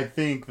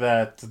think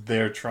that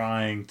they're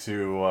trying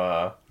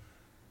to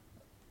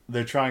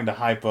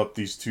hype up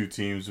these two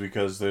teams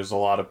because there's a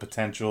lot of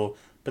potential,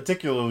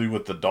 particularly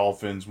with the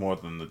Dolphins more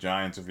than the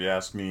Giants, if you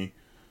ask me.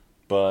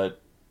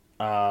 But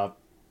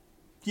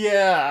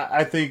yeah,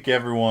 I think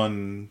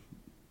everyone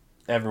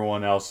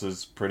else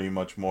is pretty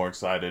much more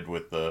excited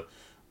with the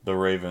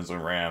Ravens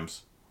and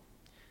Rams.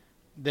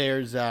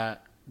 There's a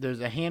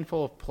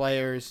handful of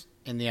players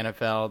in the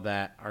NFL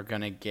that are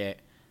going to get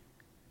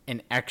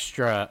an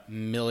extra $1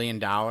 million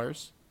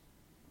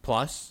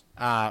plus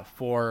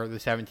for the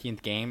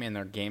 17th game in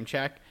their game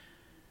check.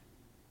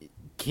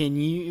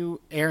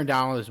 Aaron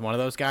Donald is one of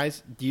those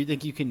guys. Do you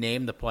think you can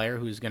name the player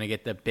who's going to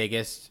get the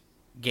biggest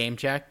game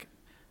check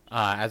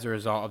as a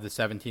result of the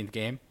 17th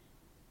game?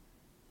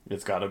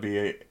 It's got to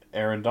be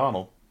Aaron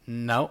Donald.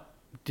 No,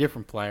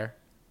 different player.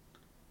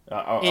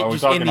 Are we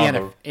talking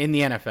on in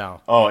the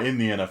NFL? Oh, in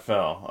the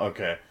NFL.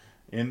 Okay.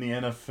 In the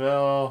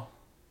NFL,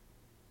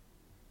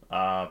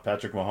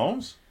 Patrick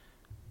Mahomes?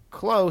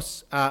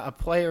 Close. A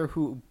player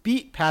who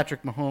beat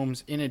Patrick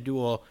Mahomes in a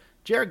duel.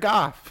 Jared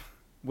Goff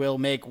will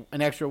make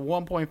an extra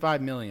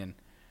 $1.5 million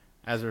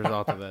as a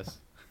result of this.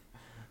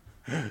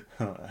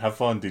 Have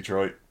fun,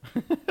 Detroit.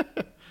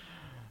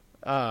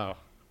 Oh,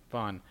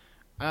 fun.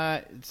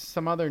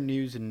 Some other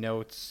news and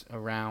notes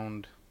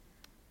around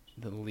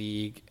the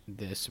league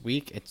this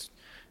week. It's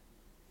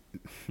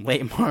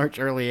late March,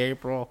 early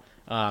April.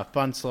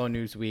 Fun, slow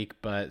news week,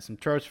 but some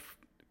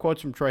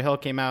quotes from Troy Hill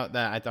came out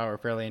that I thought were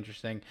fairly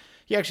interesting.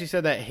 He actually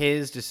said that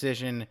his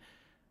decision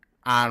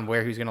on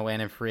where he was going to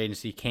land in free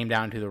agency came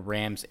down to the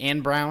Rams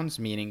and Browns,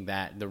 meaning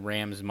that the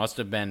Rams must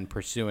have been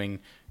pursuing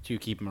to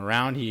keep him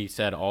around. He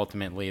said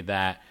ultimately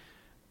that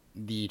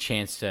the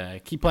chance to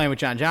keep playing with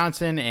John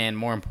Johnson and,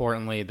 more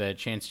importantly, the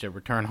chance to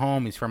return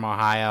home. He's from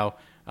Ohio.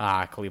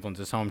 Cleveland's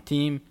his home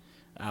team.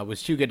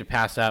 Was too good to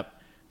pass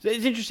up. So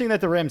it's interesting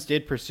that the Rams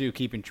did pursue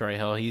keeping Troy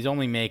Hill. He's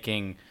only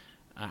making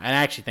and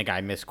I actually think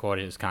I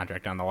misquoted his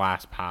contract on the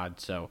last pod,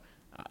 so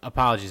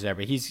apologies there.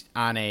 But he's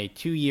on a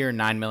 2-year,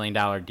 $9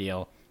 million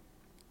deal.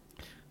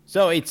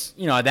 So it's,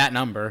 at that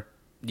number,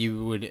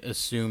 you would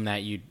assume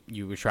that you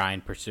would try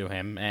and pursue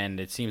him, and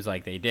it seems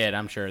like they did.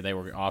 I'm sure they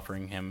were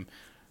offering him,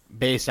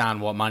 based on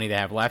what money they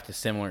have left, a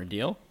similar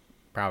deal,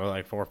 probably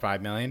like $4 or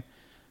 $5 million.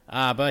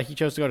 But he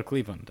chose to go to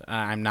Cleveland.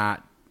 I'm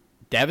not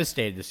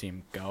devastated to see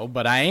him go,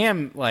 but I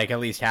am at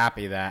least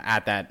happy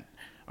that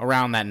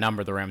around that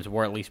number, the Rams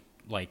were at least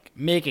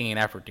making an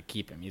effort to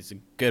keep him. He's a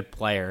good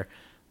player.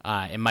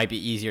 It might be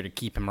easier to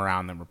keep him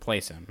around than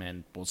replace him,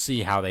 and we'll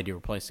see how they do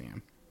replacing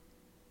him.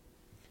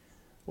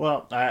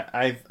 Well,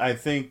 I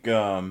think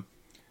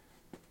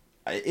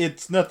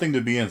it's nothing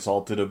to be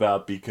insulted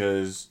about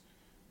because,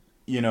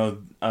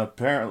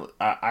 apparently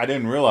I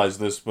didn't realize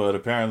this, but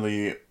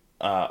apparently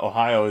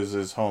Ohio is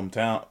his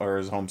hometown, or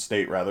his home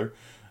state rather.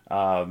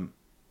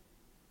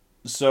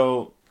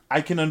 So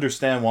I can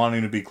understand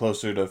wanting to be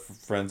closer to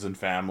friends and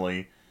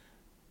family,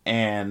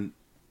 and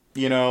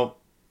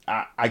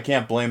I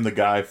can't blame the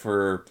guy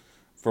for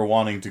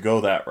wanting to go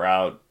that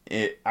route.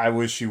 I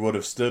wish he would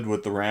have stood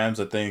with the Rams.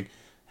 I think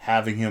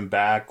having him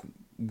back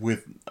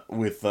with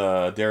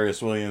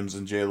Darius Williams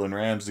and Jalen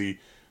Ramsey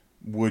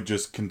would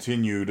just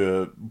continue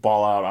to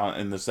ball out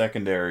in the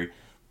secondary.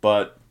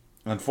 But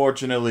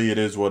unfortunately, it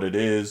is what it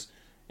is,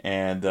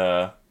 and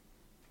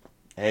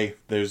hey,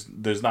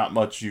 there's not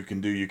much you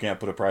can do. You can't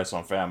put a price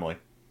on family.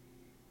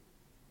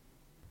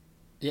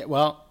 Yeah,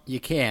 well, you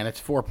can. It's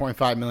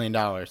 $4.5 million.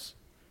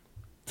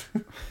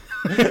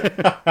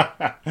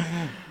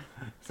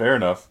 Fair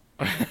enough.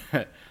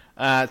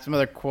 Some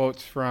other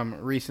quotes from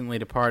recently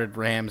departed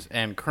Rams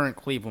and current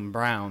Cleveland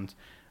Browns.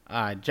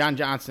 John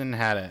Johnson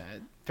had a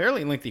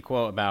fairly lengthy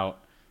quote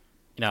about,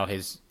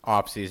 his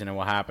offseason and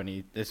what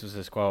happened. This was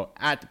his quote.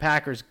 At the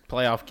Packers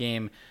playoff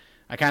game,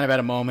 I kind of had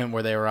a moment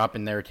where they were up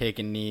and they were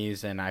taking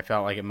knees, and I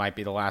felt like it might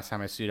be the last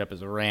time I suited up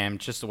as a Ram,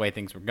 just the way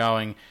things were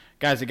going.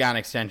 Guys had gotten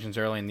extensions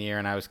early in the year,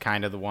 and I was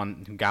kind of the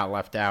one who got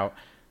left out.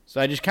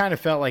 So I just kind of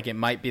felt like it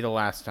might be the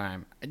last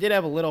time. I did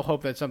have a little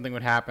hope that something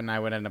would happen and I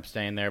would end up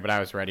staying there, but I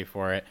was ready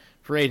for it.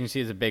 Free agency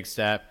is a big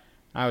step.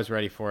 I was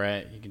ready for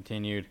it. He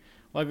continued.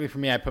 Luckily for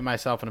me, I put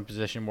myself in a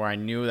position where I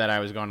knew that I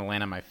was going to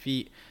land on my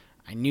feet.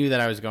 I knew that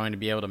I was going to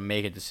be able to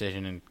make a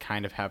decision and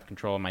kind of have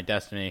control of my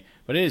destiny.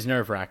 But it is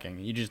nerve-wracking.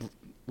 You just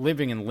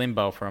living in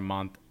limbo for a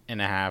month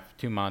and a half,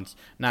 2 months,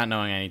 not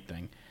knowing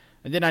anything.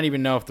 I did not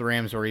even know if the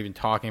Rams were even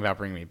talking about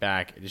bringing me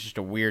back. It's just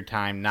a weird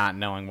time not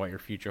knowing what your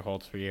future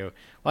holds for you.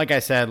 Like I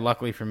said,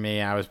 luckily for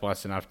me, I was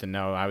blessed enough to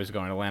know I was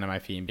going to land on my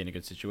feet and be in a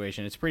good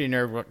situation. It's pretty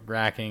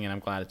nerve-wracking, and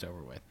I'm glad it's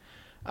over with.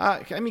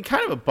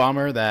 Kind of a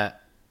bummer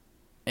that,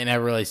 and it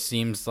really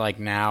seems like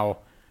now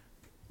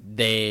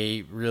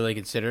they really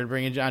considered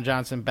bringing John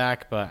Johnson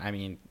back. But,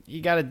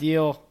 he got a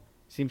deal.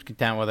 Seems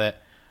content with it.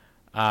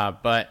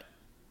 But,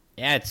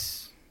 yeah,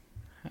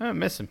 I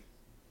miss him.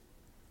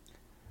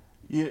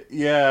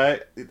 Yeah,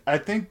 I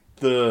think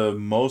the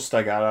most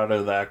I got out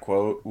of that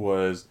quote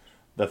was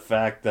the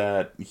fact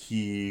that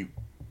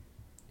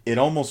it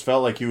almost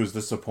felt like he was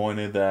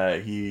disappointed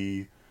that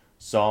he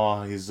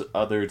saw his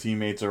other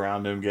teammates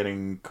around him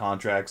getting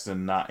contracts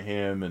and not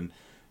him, and,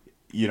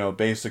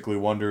 basically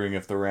wondering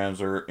if the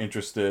Rams are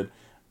interested.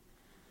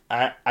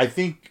 I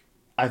think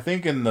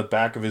in the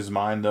back of his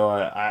mind, though,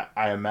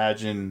 I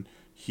imagine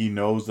he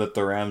knows that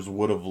the Rams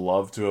would have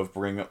loved to have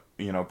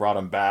brought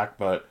him back,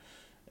 but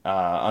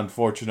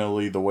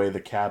unfortunately, the way the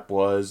cap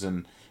was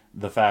and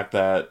the fact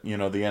that, the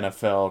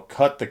NFL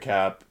cut the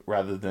cap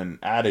rather than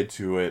added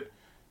to it,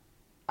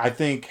 I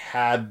think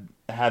had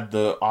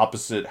the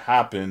opposite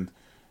happened,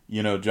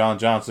 John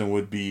Johnson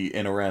would be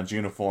in a Rams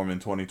uniform in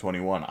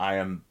 2021. I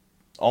am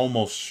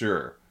almost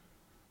sure.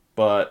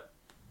 But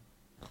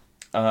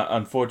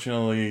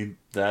unfortunately,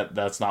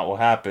 that's not what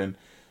happened.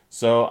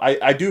 So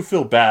I do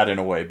feel bad in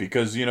a way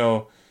because,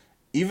 even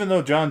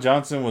though John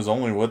Johnson was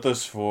only with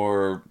us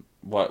for,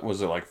 what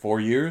was it, 4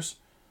 years?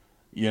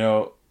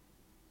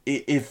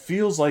 it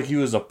feels like he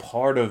was a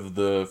part of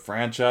the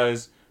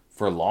franchise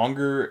for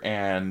longer,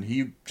 and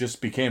he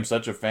just became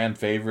such a fan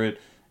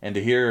favorite. And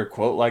to hear a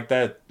quote like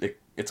that,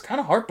 it's kind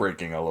of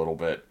heartbreaking a little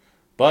bit.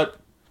 But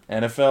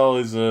NFL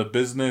is a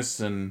business,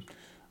 and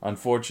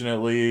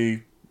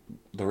unfortunately,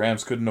 the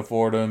Rams couldn't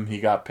afford him. He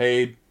got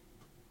paid.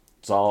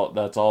 That's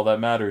all that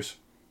matters.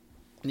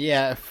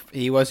 Yeah,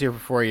 he was here for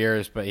 4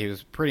 years, but he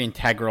was a pretty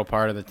integral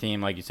part of the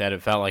team. Like you said,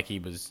 it felt like he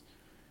was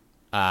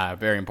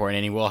very important,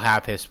 and he will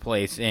have his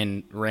place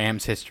in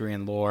Rams history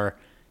and lore.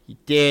 He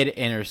did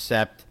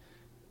intercept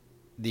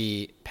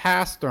the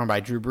pass thrown by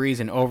Drew Brees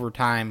in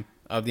overtime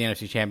of the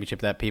NFC Championship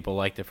that people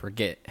like to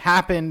forget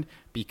happened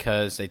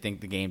because they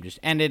think the game just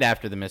ended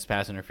after the missed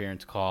pass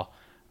interference call.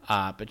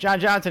 But John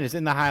Johnson is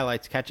in the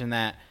highlights catching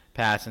that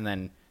pass and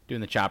then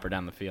doing the chopper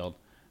down the field.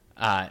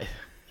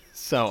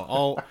 So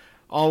I'll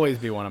always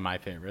be one of my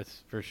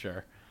favorites for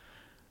sure.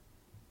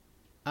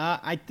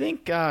 I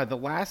think the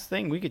last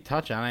thing we could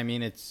touch on, I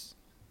mean, it's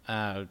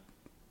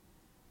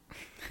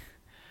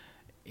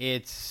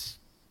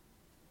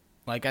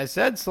like I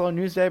said, slow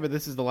news day, but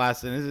this is the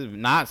last, and this is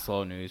not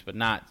slow news, but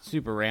not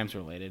super Rams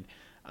related.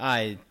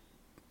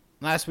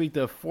 Last week,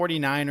 the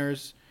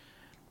 49ers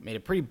made a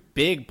pretty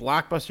big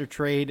blockbuster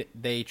trade.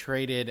 They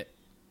traded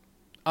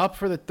up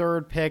for the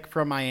 3rd pick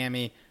from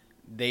Miami.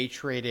 They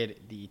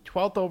traded the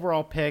 12th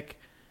overall pick,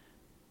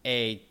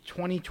 a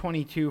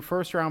 2022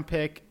 first-round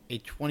pick, a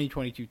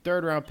 2022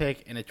 third-round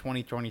pick, and a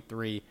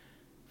 2023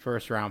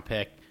 first-round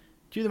pick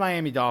to the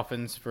Miami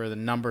Dolphins for the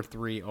number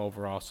 3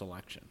 overall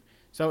selection.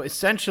 So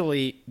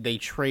essentially, they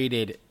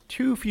traded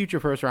 2 future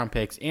first-round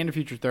picks and a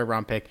future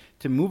third-round pick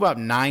to move up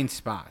 9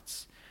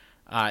 spots.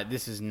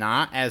 This is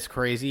not as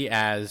crazy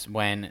as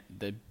when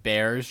the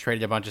Bears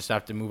traded a bunch of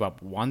stuff to move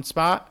up 1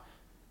 spot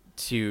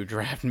to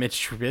draft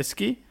Mitch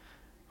Trubisky,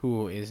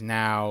 who is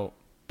now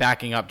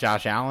backing up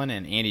Josh Allen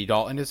and Andy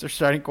Dalton as their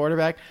starting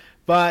quarterback.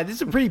 But this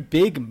is a pretty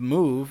big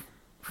move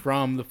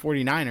from the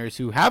 49ers,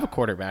 who have a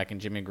quarterback in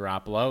Jimmy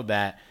Garoppolo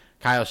that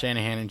Kyle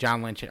Shanahan and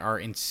John Lynch are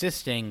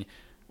insisting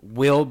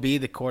will be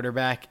the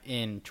quarterback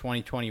in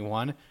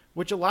 2021,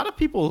 which a lot of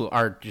people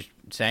are just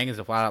saying is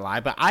a flat-out lie,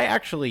 but I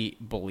actually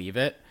believe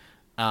it.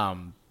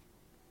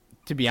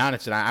 To be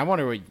honest, and I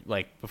wonder,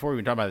 like, before we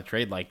even talk about the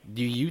trade, like,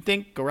 do you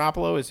think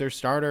Garoppolo is their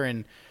starter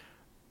in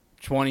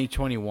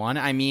 2021?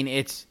 I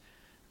mean,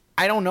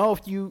 I don't know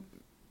if you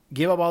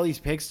give up all these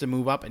picks to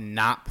move up and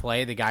not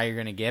play the guy you're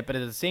going to get, but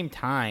at the same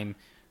time,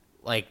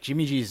 like,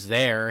 Jimmy G's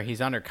there,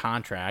 he's under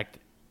contract.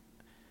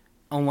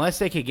 Unless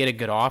they could get a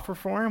good offer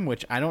for him,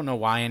 which I don't know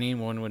why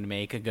anyone would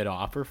make a good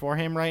offer for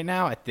him right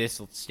now at this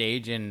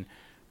stage in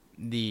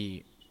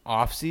the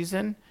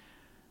offseason,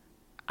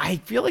 I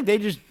feel like they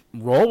just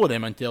roll with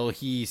him until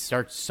he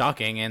starts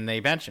sucking and they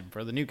bench him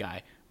for the new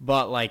guy.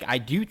 But, like, I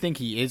do think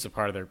he is a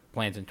part of their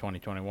plans in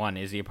 2021.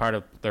 Is he a part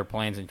of their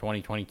plans in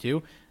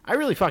 2022? I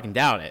really fucking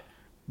doubt it.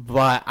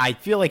 But I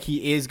feel like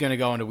he is going to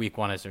go into week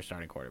 1 as their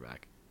starting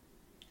quarterback.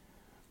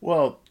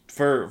 Well,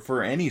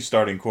 for any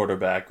starting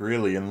quarterback,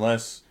 really,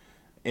 unless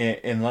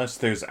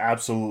there's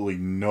absolutely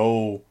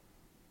no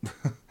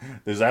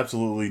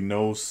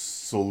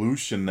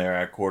solution there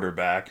at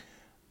quarterback,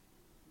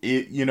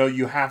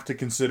 you have to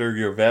consider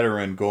your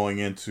veteran going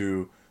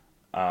into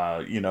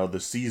the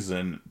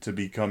season to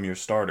become your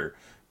starter,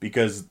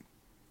 because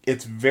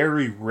it's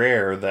very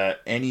rare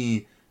that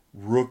any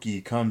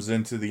rookie comes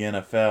into the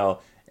NFL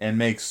and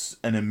makes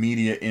an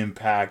immediate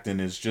impact and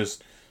is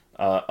just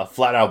a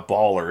flat out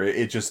baller.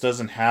 It just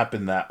doesn't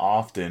happen that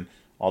often.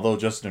 Although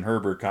Justin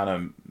Herbert kind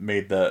of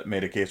made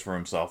a case for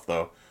himself,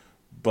 though.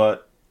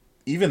 But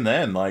even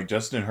then, like,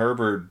 Justin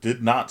Herbert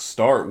did not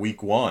start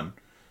week 1.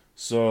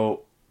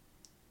 So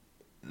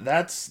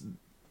that's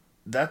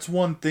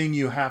one thing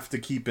you have to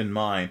keep in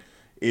mind,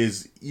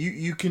 is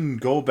you can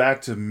go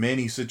back to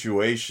many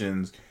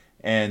situations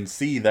and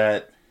see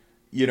that,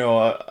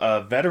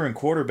 a veteran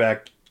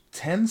quarterback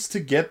tends to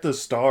get the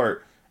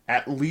start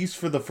at least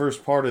for the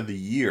first part of the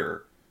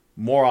year,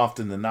 more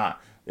often than not.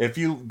 If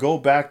you go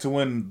back to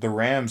when the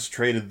Rams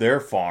traded their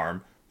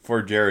farm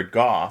for Jared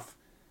Goff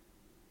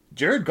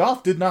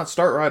did not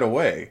start right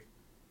away.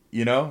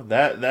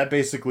 That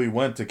basically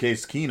went to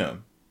Case Keenum.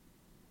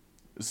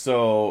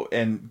 So,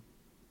 and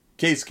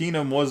Case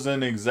Keenum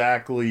wasn't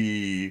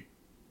exactly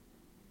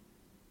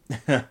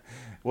a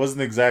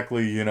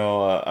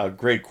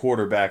great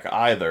quarterback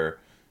either.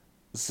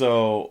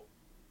 So,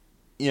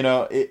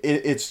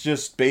 it's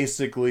just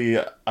basically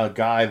a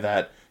guy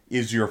that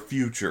is your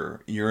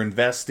future. You're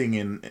investing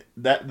in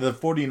that. The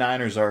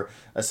 49ers are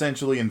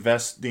essentially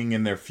investing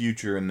in their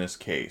future in this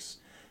case.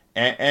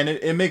 And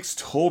it makes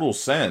total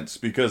sense,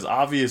 because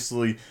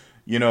obviously,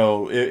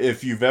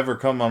 if you've ever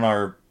come on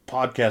our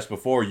podcast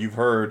before, you've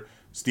heard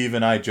Steve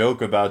and I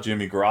joke about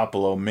Jimmy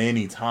Garoppolo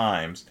many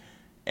times.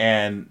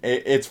 And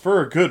it's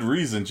for a good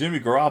reason. Jimmy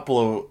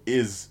Garoppolo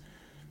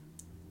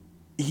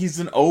he's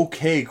an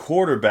okay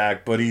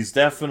quarterback, but he's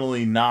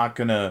definitely not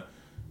going to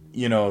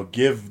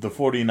give the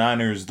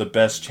 49ers the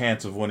best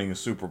chance of winning a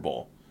Super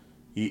Bowl.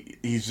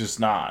 He's just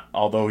not.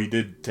 Although he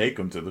did take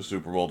them to the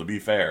Super Bowl, to be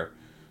fair.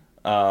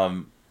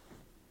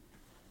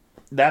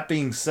 that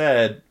being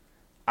said,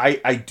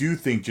 I do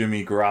think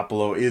Jimmy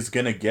Garoppolo is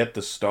going to get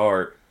the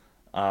start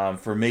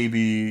for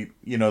maybe,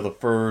 the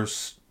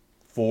first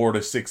 4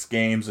 to 6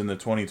 games in the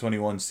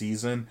 2021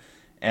 season.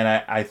 And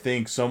I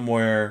think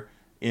somewhere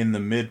in the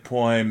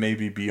midpoint,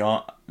 maybe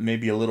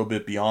a little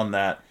bit beyond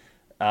that,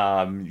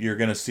 you're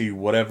going to see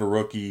whatever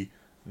rookie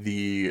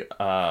the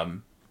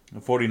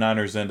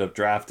 49ers end up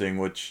drafting,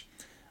 which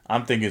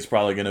I'm thinking is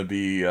probably going to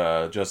be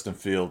Justin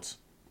Fields.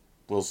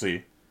 We'll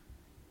see.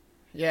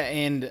 Yeah,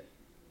 and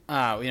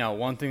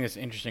one thing that's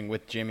interesting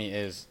with Jimmy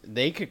is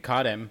they could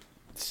cut him,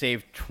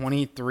 save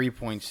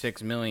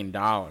 $23.6 million.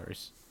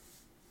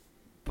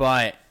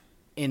 But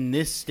in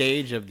this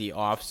stage of the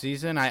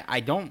offseason,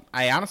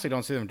 I honestly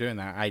don't see them doing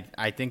that.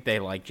 I think they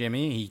like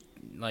Jimmy.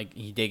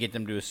 He did get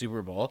them to a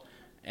Super Bowl.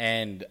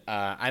 And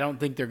I don't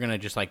think they're going to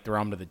just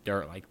throw him to the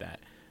dirt like that.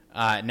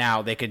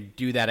 Now, they could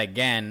do that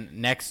again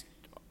next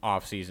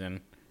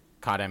offseason,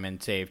 cut him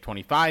and save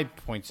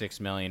 $25.6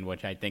 million,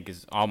 which I think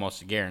is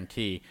almost a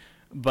guarantee.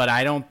 But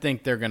I don't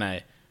think they're going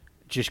to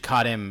just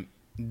cut him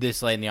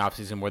this late in the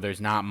offseason where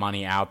there's not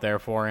money out there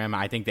for him.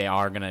 I think they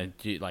are going to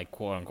do,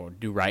 quote-unquote,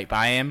 do right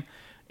by him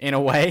in a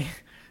way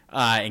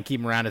and keep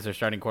him around as their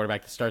starting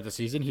quarterback to start the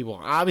season. He will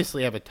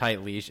obviously have a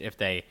tight leash if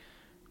they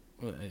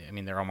 –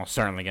 they're almost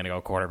certainly going to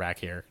go quarterback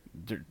here.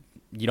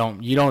 You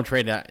don't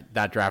trade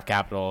that draft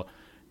capital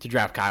to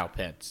draft Kyle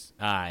Pitts.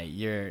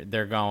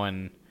 They're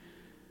going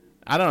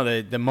 – I don't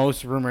know. The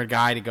most rumored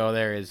guy to go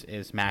there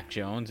is Mac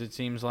Jones, it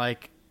seems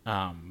like.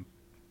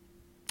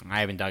 I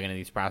haven't dug into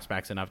these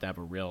prospects enough to have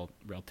a real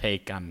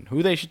take on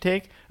who they should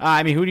take.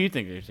 Who do you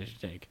think they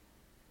should take?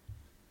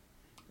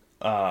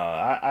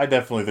 I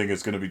definitely think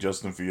it's going to be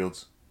Justin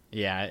Fields.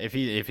 Yeah, if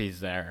he's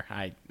there,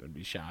 I would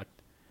be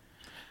shocked.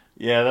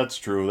 Yeah, that's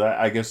true.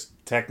 I guess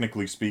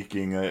technically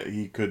speaking,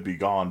 he could be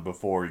gone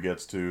before he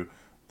gets to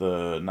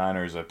the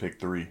Niners at pick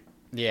 3.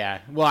 Yeah,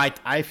 well,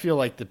 I feel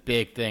like the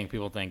big thing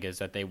people think is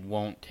that they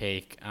won't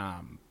take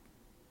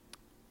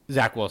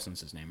Zach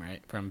Wilson's his name,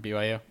 right, from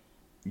BYU?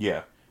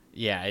 Yeah.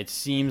 Yeah, it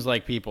seems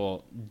like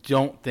people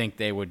don't think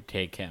they would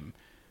take him.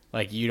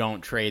 You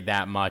don't trade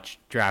that much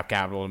draft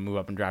capital to move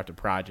up and draft a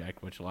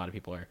project, which a lot of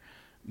people are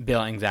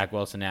billing Zach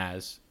Wilson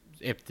as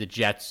if the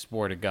Jets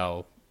were to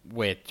go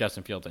with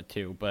Justin Fields at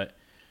 2. But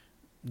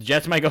the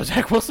Jets might go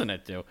Zach Wilson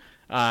at 2.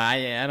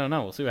 I don't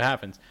know. We'll see what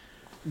happens.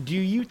 Do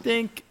you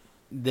think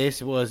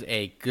this was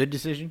a good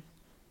decision?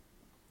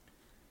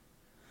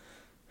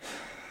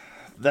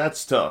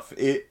 That's tough.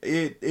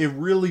 It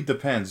really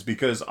depends,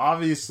 because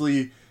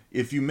obviously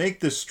if you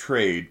make this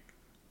trade,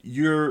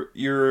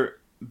 you're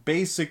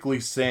basically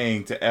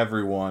saying to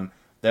everyone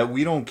that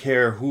we don't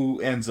care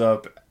who ends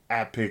up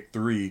at pick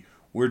 3.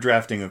 We're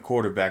drafting a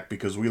quarterback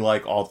because we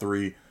like all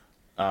 3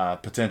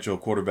 potential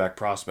quarterback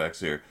prospects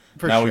here.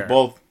 For sure.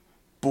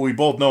 we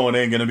both know it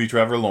ain't gonna be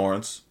Trevor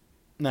Lawrence.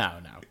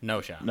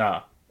 No shot.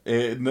 Nah.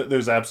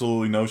 There's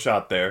absolutely no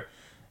shot there.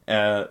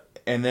 And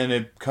then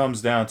it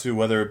comes down to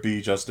whether it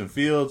be Justin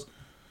Fields,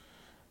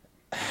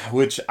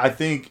 which I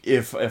think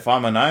if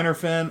I'm a Niner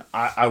fan,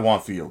 I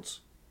want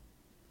Fields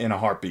in a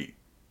heartbeat.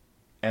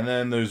 And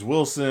then there's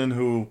Wilson,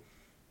 who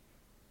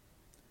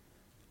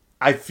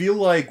I feel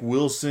like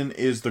Wilson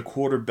is the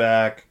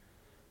quarterback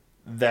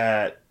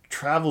that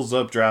travels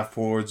up draft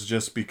boards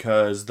just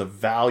because the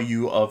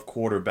value of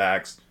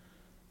quarterbacks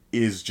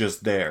is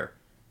just there.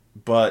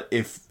 But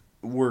if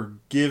we're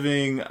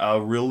giving a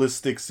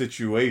realistic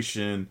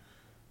situation,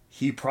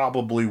 he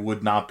probably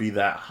would not be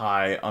that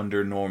high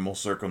under normal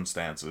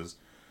circumstances.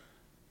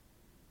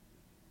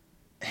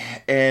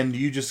 And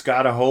you just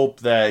gotta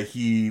hope that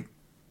he's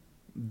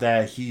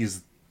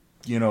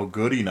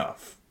good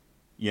enough,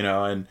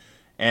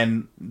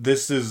 and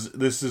this is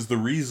the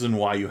reason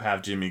why you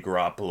have Jimmy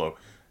Garoppolo,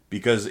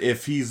 because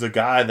if he's a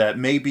guy that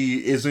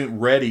maybe isn't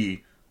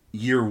ready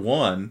year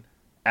 1,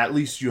 at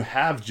least you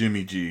have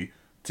Jimmy G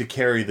to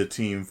carry the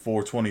team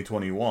for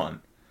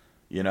 2021,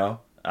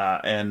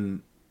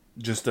 and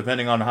just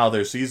depending on how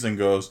their season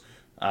goes,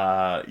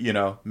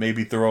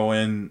 maybe throw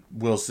in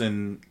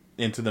Wilson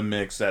into the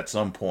mix at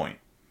some point.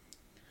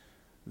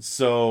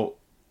 So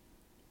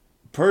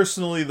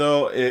personally,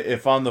 though,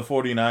 if I'm the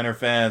 49er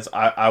fans,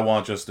 I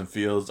want Justin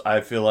Fields. I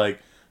feel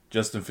like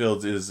Justin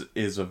Fields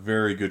is a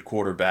very good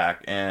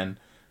quarterback, and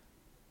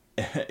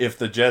if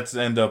the Jets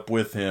end up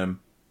with him,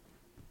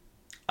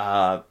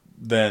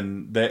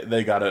 then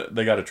they got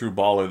a true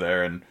baller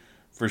there, and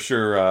for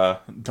sure,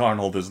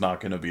 Darnold is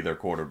not going to be their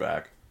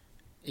quarterback.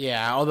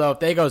 Yeah, although if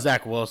they go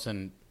Zach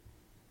Wilson,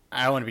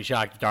 I wouldn't be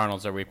shocked if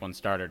Darnold's their week 1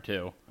 starter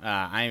too.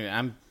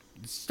 I'm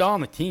still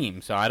on the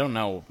team, so I don't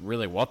know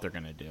really what they're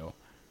going to do.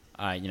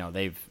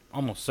 They've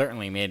almost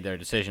certainly made their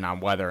decision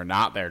on whether or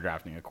not they're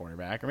drafting a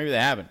quarterback, or maybe they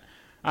haven't.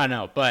 I don't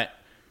know. But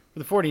for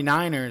the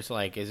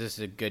 49ers, is this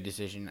a good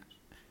decision?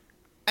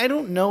 I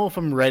don't know if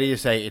I'm ready to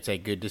say it's a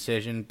good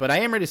decision, but I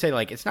am ready to say,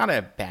 it's not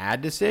a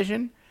bad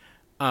decision,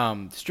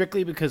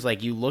 strictly because,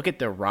 you look at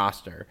their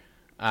roster.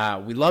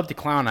 We love to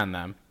clown on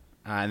them,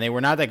 and they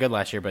were not that good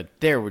last year, but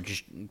they were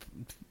just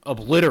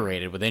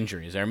obliterated with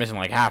injuries. They were missing,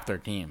 half their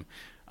team.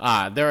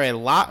 There are a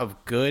lot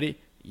of good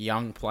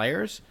young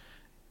players.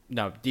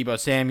 No, Deebo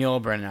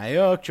Samuel, Brandon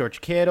Ayuk, George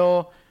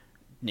Kittle,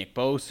 Nick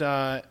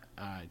Bosa,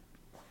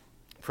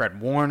 Fred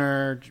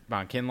Warner,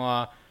 Von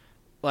Kinlaw.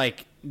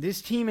 Like,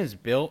 this team is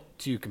built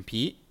to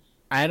compete.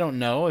 I don't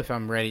know if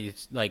I'm ready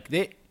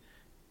to,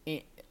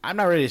 I'm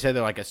not ready to say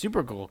they're like a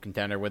Super Bowl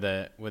contender with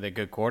a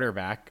good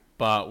quarterback,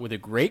 but with a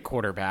great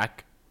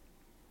quarterback,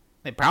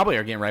 they probably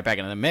are getting right back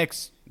into the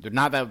mix. They're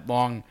not that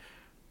long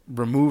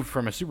removed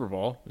from a Super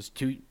Bowl. It was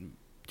two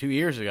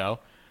years ago.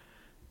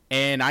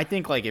 And I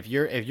think, like, if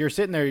you're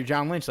sitting there, you're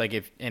John Lynch,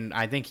 and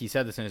I think he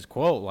said this in his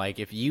quote, like,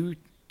 if you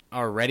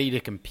are ready to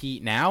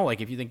compete now,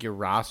 like, if you think your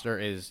roster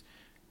is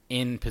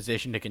in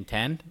position to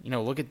contend,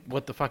 look at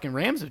what the fucking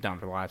Rams have done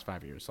for the last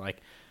 5 years.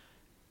 Like,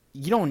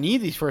 you don't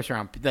need these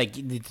first-round – like,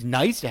 it's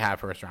nice to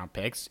have first-round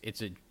picks.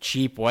 It's a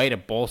cheap way to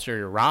bolster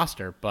your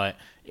roster. But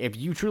if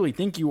you truly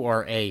think you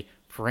are a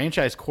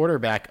franchise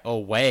quarterback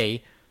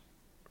away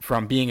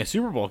from being a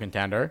Super Bowl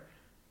contender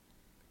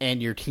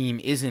and your team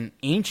isn't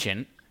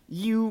ancient –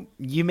 You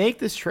make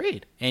this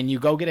trade and you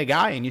go get a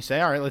guy and you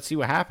say, all right, let's see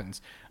what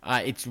happens.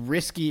 It's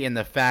risky in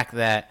the fact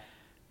that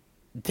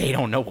they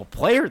don't know what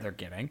player they're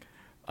getting.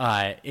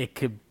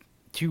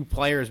 Two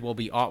players will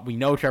be off. We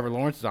know Trevor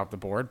Lawrence is off the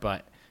board,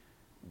 but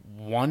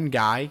one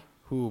guy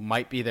who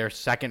might be their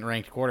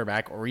second-ranked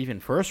quarterback or even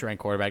first-ranked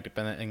quarterback,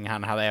 depending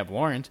on how they have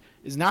Lawrence,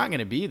 is not going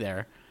to be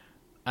there.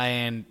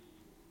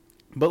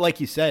 But like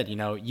you said, you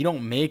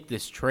don't make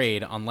this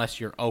trade unless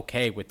you're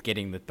okay with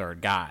getting the third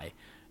guy.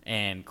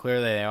 And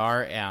clearly they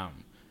are.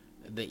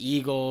 The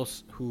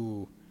Eagles,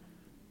 who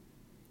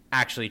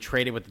actually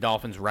traded with the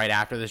Dolphins right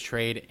after this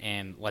trade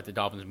and let the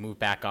Dolphins move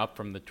back up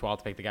from the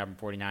 12th pick they got from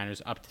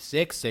 49ers up to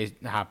 6, they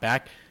hop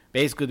back.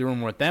 Basically, the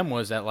rumor with them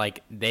was that,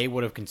 like, they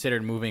would have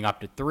considered moving up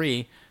to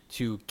 3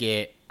 to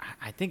get,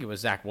 I think it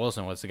was Zach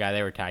Wilson was the guy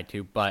they were tied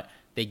to, but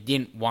they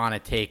didn't want to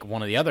take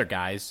one of the other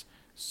guys,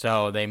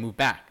 so they moved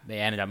back. They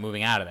ended up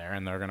moving out of there,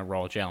 and they're going to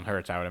roll Jalen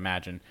Hurts, I would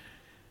imagine.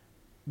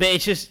 But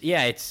it's just,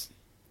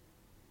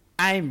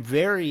 I'm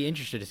very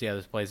interested to see how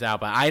this plays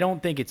out, but I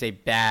don't think it's a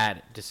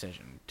bad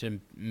decision to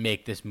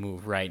make this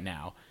move right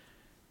now.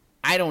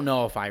 I don't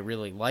know if I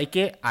really like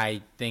it.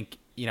 I think,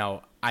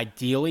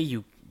 ideally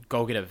you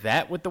go get a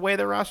vet with the way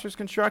the roster is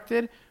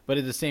constructed, but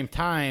at the same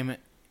time,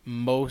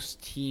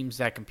 most teams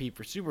that compete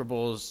for Super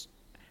Bowls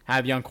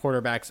have young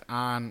quarterbacks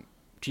on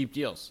cheap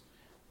deals,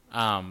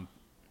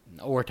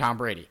 or Tom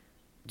Brady.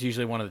 It's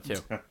usually one of the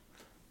two.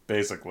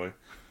 Basically.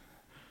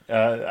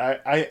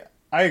 I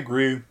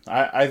agree.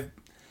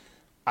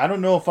 I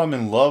don't know if I'm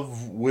in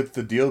love with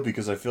the deal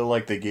because I feel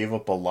like they gave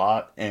up a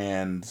lot,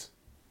 and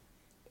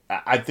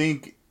I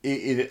think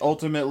it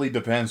ultimately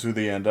depends who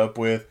they end up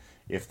with.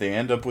 If they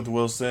end up with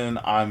Wilson,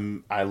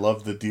 I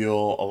love the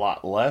deal a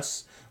lot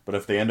less, but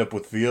if they end up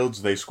with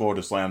Fields, they scored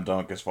a slam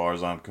dunk as far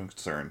as I'm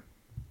concerned.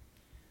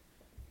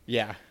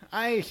 Yeah,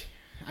 I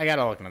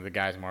gotta look into the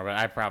guys more, but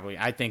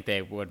I think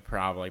they would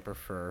probably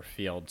prefer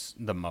Fields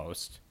the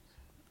most.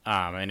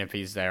 And if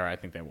he's there, I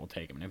think they will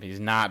take him. And if he's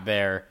not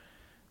there,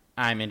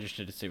 I'm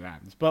interested to see what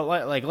happens. But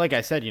like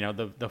I said,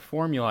 the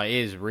formula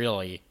is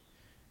really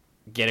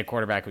get a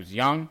quarterback who's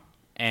young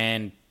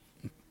and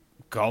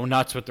go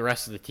nuts with the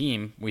rest of the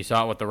team. We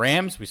saw it with the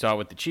Rams. We saw it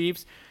with the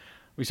Chiefs.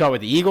 We saw it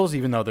with the Eagles,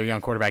 even though their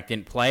young quarterback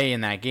didn't play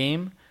in that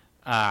game.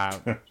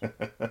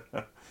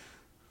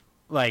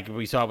 Like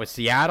we saw it with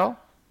Seattle.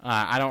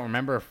 I don't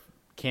remember if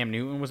Cam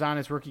Newton was on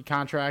his rookie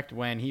contract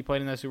when he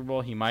played in that Super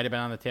Bowl. He might have been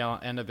on the tail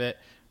end of it.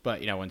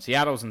 But, when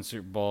Seattle was in the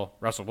Super Bowl,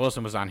 Russell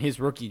Wilson was on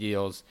his rookie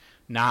deals,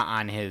 not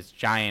on his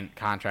giant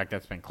contract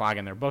that's been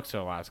clogging their books for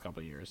the last couple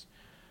of years.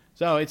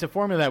 So it's a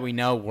formula that we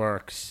know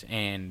works,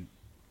 and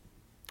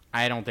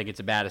I don't think it's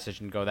a bad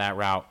decision to go that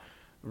route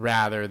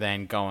rather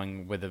than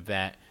going with a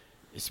vet,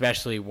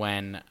 especially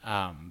when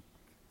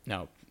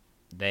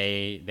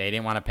they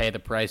didn't want to pay the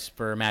price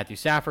for Matthew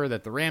Stafford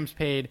that the Rams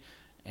paid,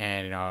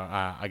 and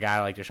a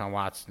guy like Deshaun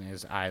Watson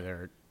is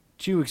either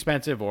too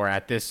expensive or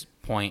at this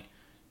point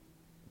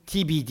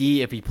TBD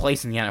if he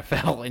plays in the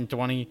NFL in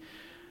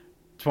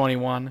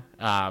 2021.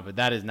 But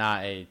that is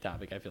not a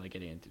topic I feel like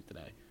getting into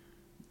today.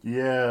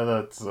 Yeah,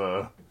 that's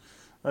a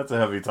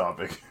heavy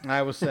topic.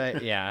 I will say,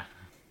 yeah.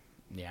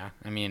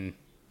 I mean,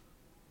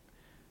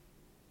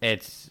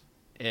 if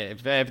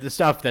the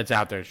stuff that's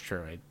out there is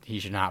true, he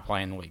should not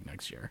play in the league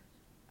next year.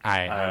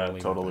 I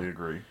totally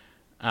agree.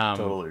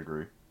 Totally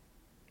agree.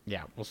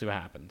 Yeah, we'll see what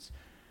happens.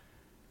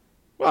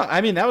 Well, I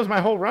mean, that was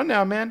my whole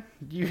rundown, man.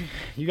 You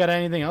got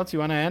anything else you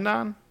want to end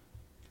on?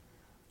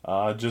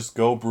 Just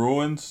go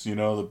Bruins.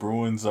 The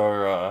Bruins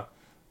are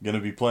going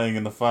to be playing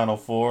in the Final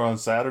Four on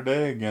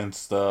Saturday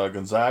against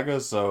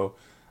Gonzaga. So,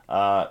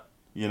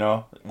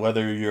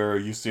 whether you're a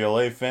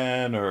UCLA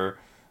fan or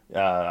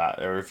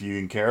if you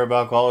even care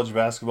about college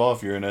basketball,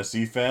 if you're an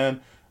SC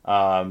fan,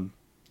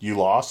 you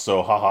lost.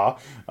 So, haha.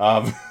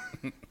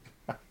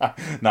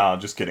 No, I'm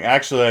just kidding.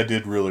 Actually, I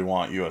did really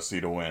want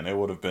USC to win. It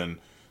would have been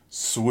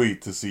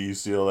sweet to see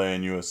UCLA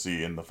and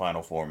USC in the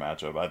Final Four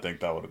matchup. I think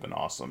that would have been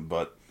awesome.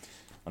 But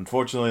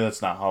unfortunately,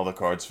 that's not how the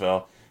cards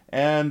fell.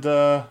 And,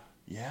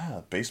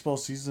 yeah, baseball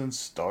season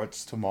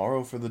starts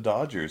tomorrow for the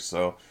Dodgers.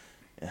 So,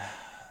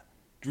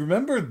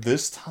 remember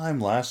this time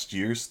last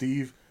year,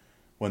 Steve,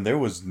 when there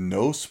was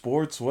no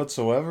sports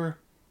whatsoever?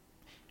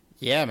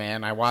 Yeah,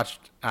 man. I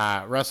watched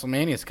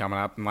WrestleMania's coming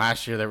up, and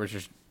last year there was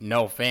just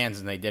no fans,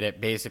 and they did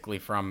it basically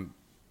from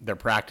their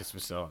practice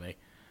facility,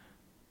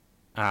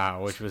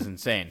 which was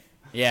insane.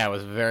 Yeah, it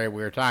was a very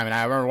weird time. And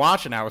I remember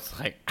watching, I was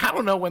like, I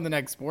don't know when the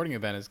next sporting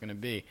event is going to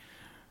be.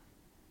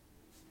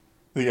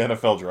 The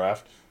NFL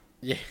draft.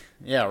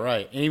 Yeah,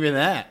 right. And even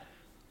that,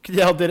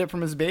 Goodell did it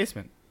from his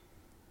basement.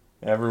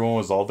 Everyone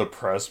was all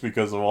depressed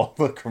because of all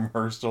the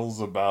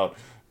commercials about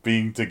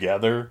being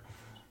together.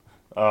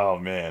 Oh,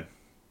 man.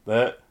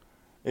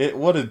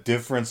 What a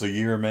difference a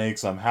year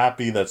makes. I'm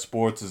happy that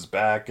sports is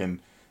back,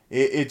 and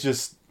it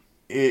just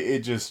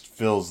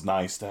feels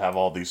nice to have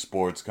all these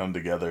sports come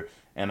together.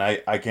 And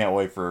I can't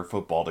wait for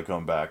football to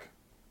come back.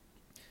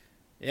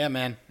 Yeah,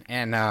 man.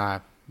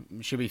 And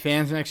should be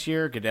fans next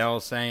year. Goodell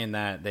is saying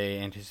that they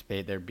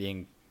anticipate there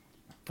being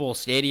full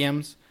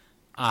stadiums.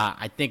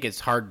 I think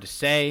it's hard to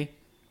say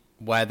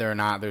whether or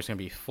not there's going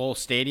to be full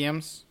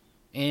stadiums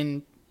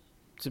in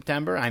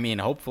September. I mean,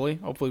 hopefully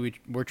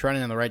we're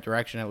trending in the right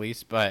direction at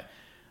least. But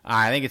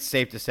I think it's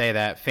safe to say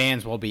that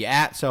fans will be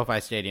at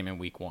SoFi Stadium in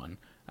Week 1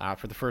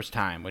 for the first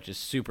time, which is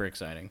super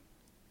exciting.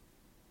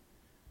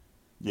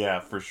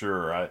 Yeah, for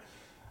sure.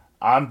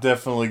 I'm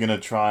definitely gonna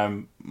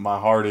try my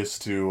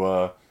hardest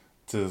to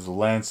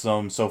land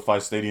some SoFi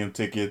Stadium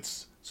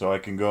tickets so I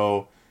can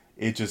go.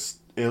 It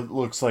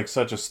looks like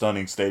such a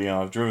stunning stadium.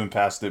 I've driven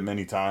past it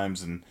many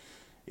times, and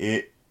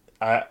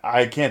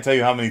I can't tell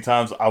you how many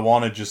times I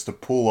wanted just to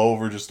pull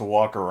over just to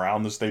walk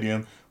around the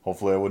stadium.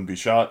 Hopefully I wouldn't be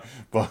shot,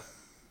 but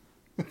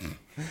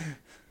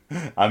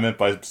I meant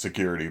by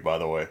security, by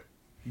the way.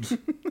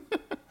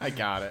 I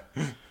got it.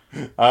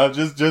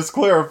 Just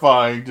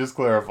clarifying.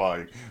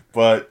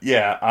 But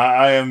yeah,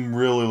 I am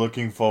really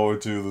looking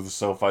forward to the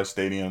SoFi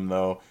Stadium,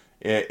 though.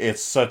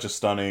 It's such a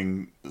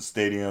stunning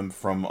stadium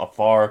from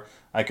afar.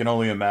 I can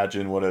only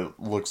imagine what it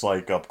looks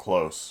like up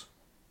close.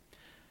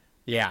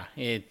 Yeah,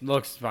 it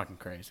looks fucking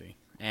crazy.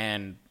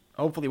 And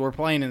hopefully we're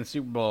playing in the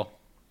Super Bowl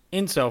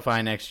in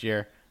SoFi next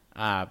year.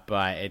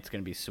 But it's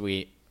going to be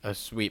a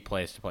sweet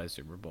place to play the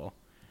Super Bowl.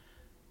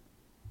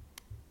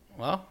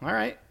 Well, all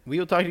right. We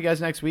will talk to you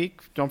guys next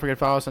week. Don't forget to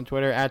follow us on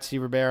Twitter at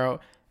Steve Ribeiro,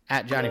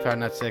 at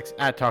Johnny506,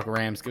 at Talk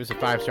Rams. Give us a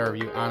 5-star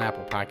review on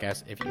Apple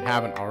Podcasts if you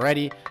haven't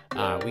already.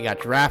 We got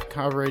draft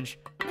coverage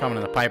coming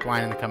in the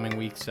pipeline in the coming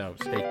weeks, so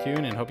stay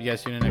tuned and hope you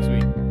guys tune in next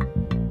week.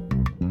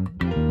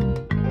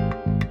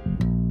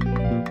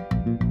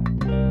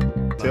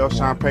 Tell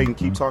Sean Payton,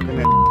 keep talking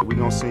that. We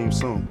gonna see him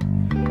soon.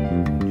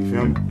 You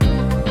feel me?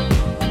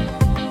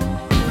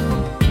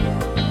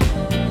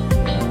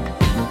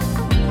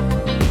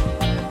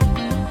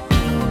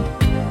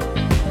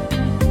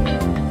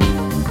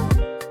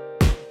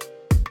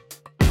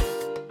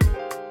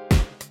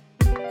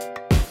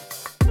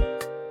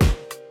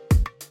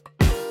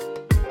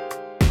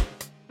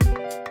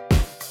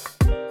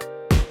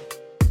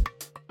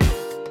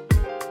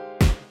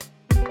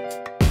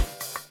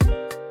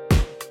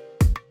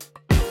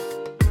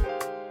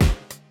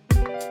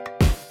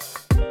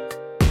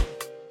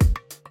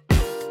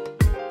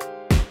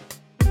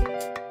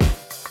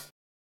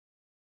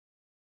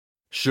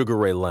 Sugar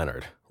Ray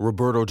Leonard,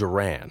 Roberto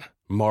Duran,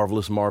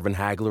 Marvelous Marvin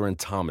Hagler, and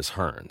Thomas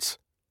Hearns.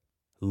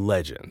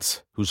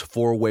 Legends, whose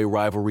four-way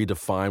rivalry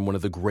defined one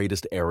of the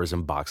greatest eras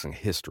in boxing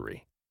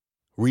history.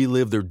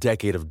 Relive their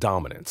decade of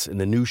dominance in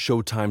the new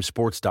Showtime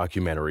sports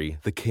documentary,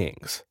 The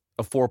Kings,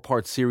 a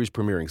 4-part series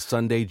premiering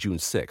Sunday, June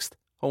 6th,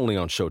 only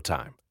on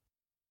Showtime.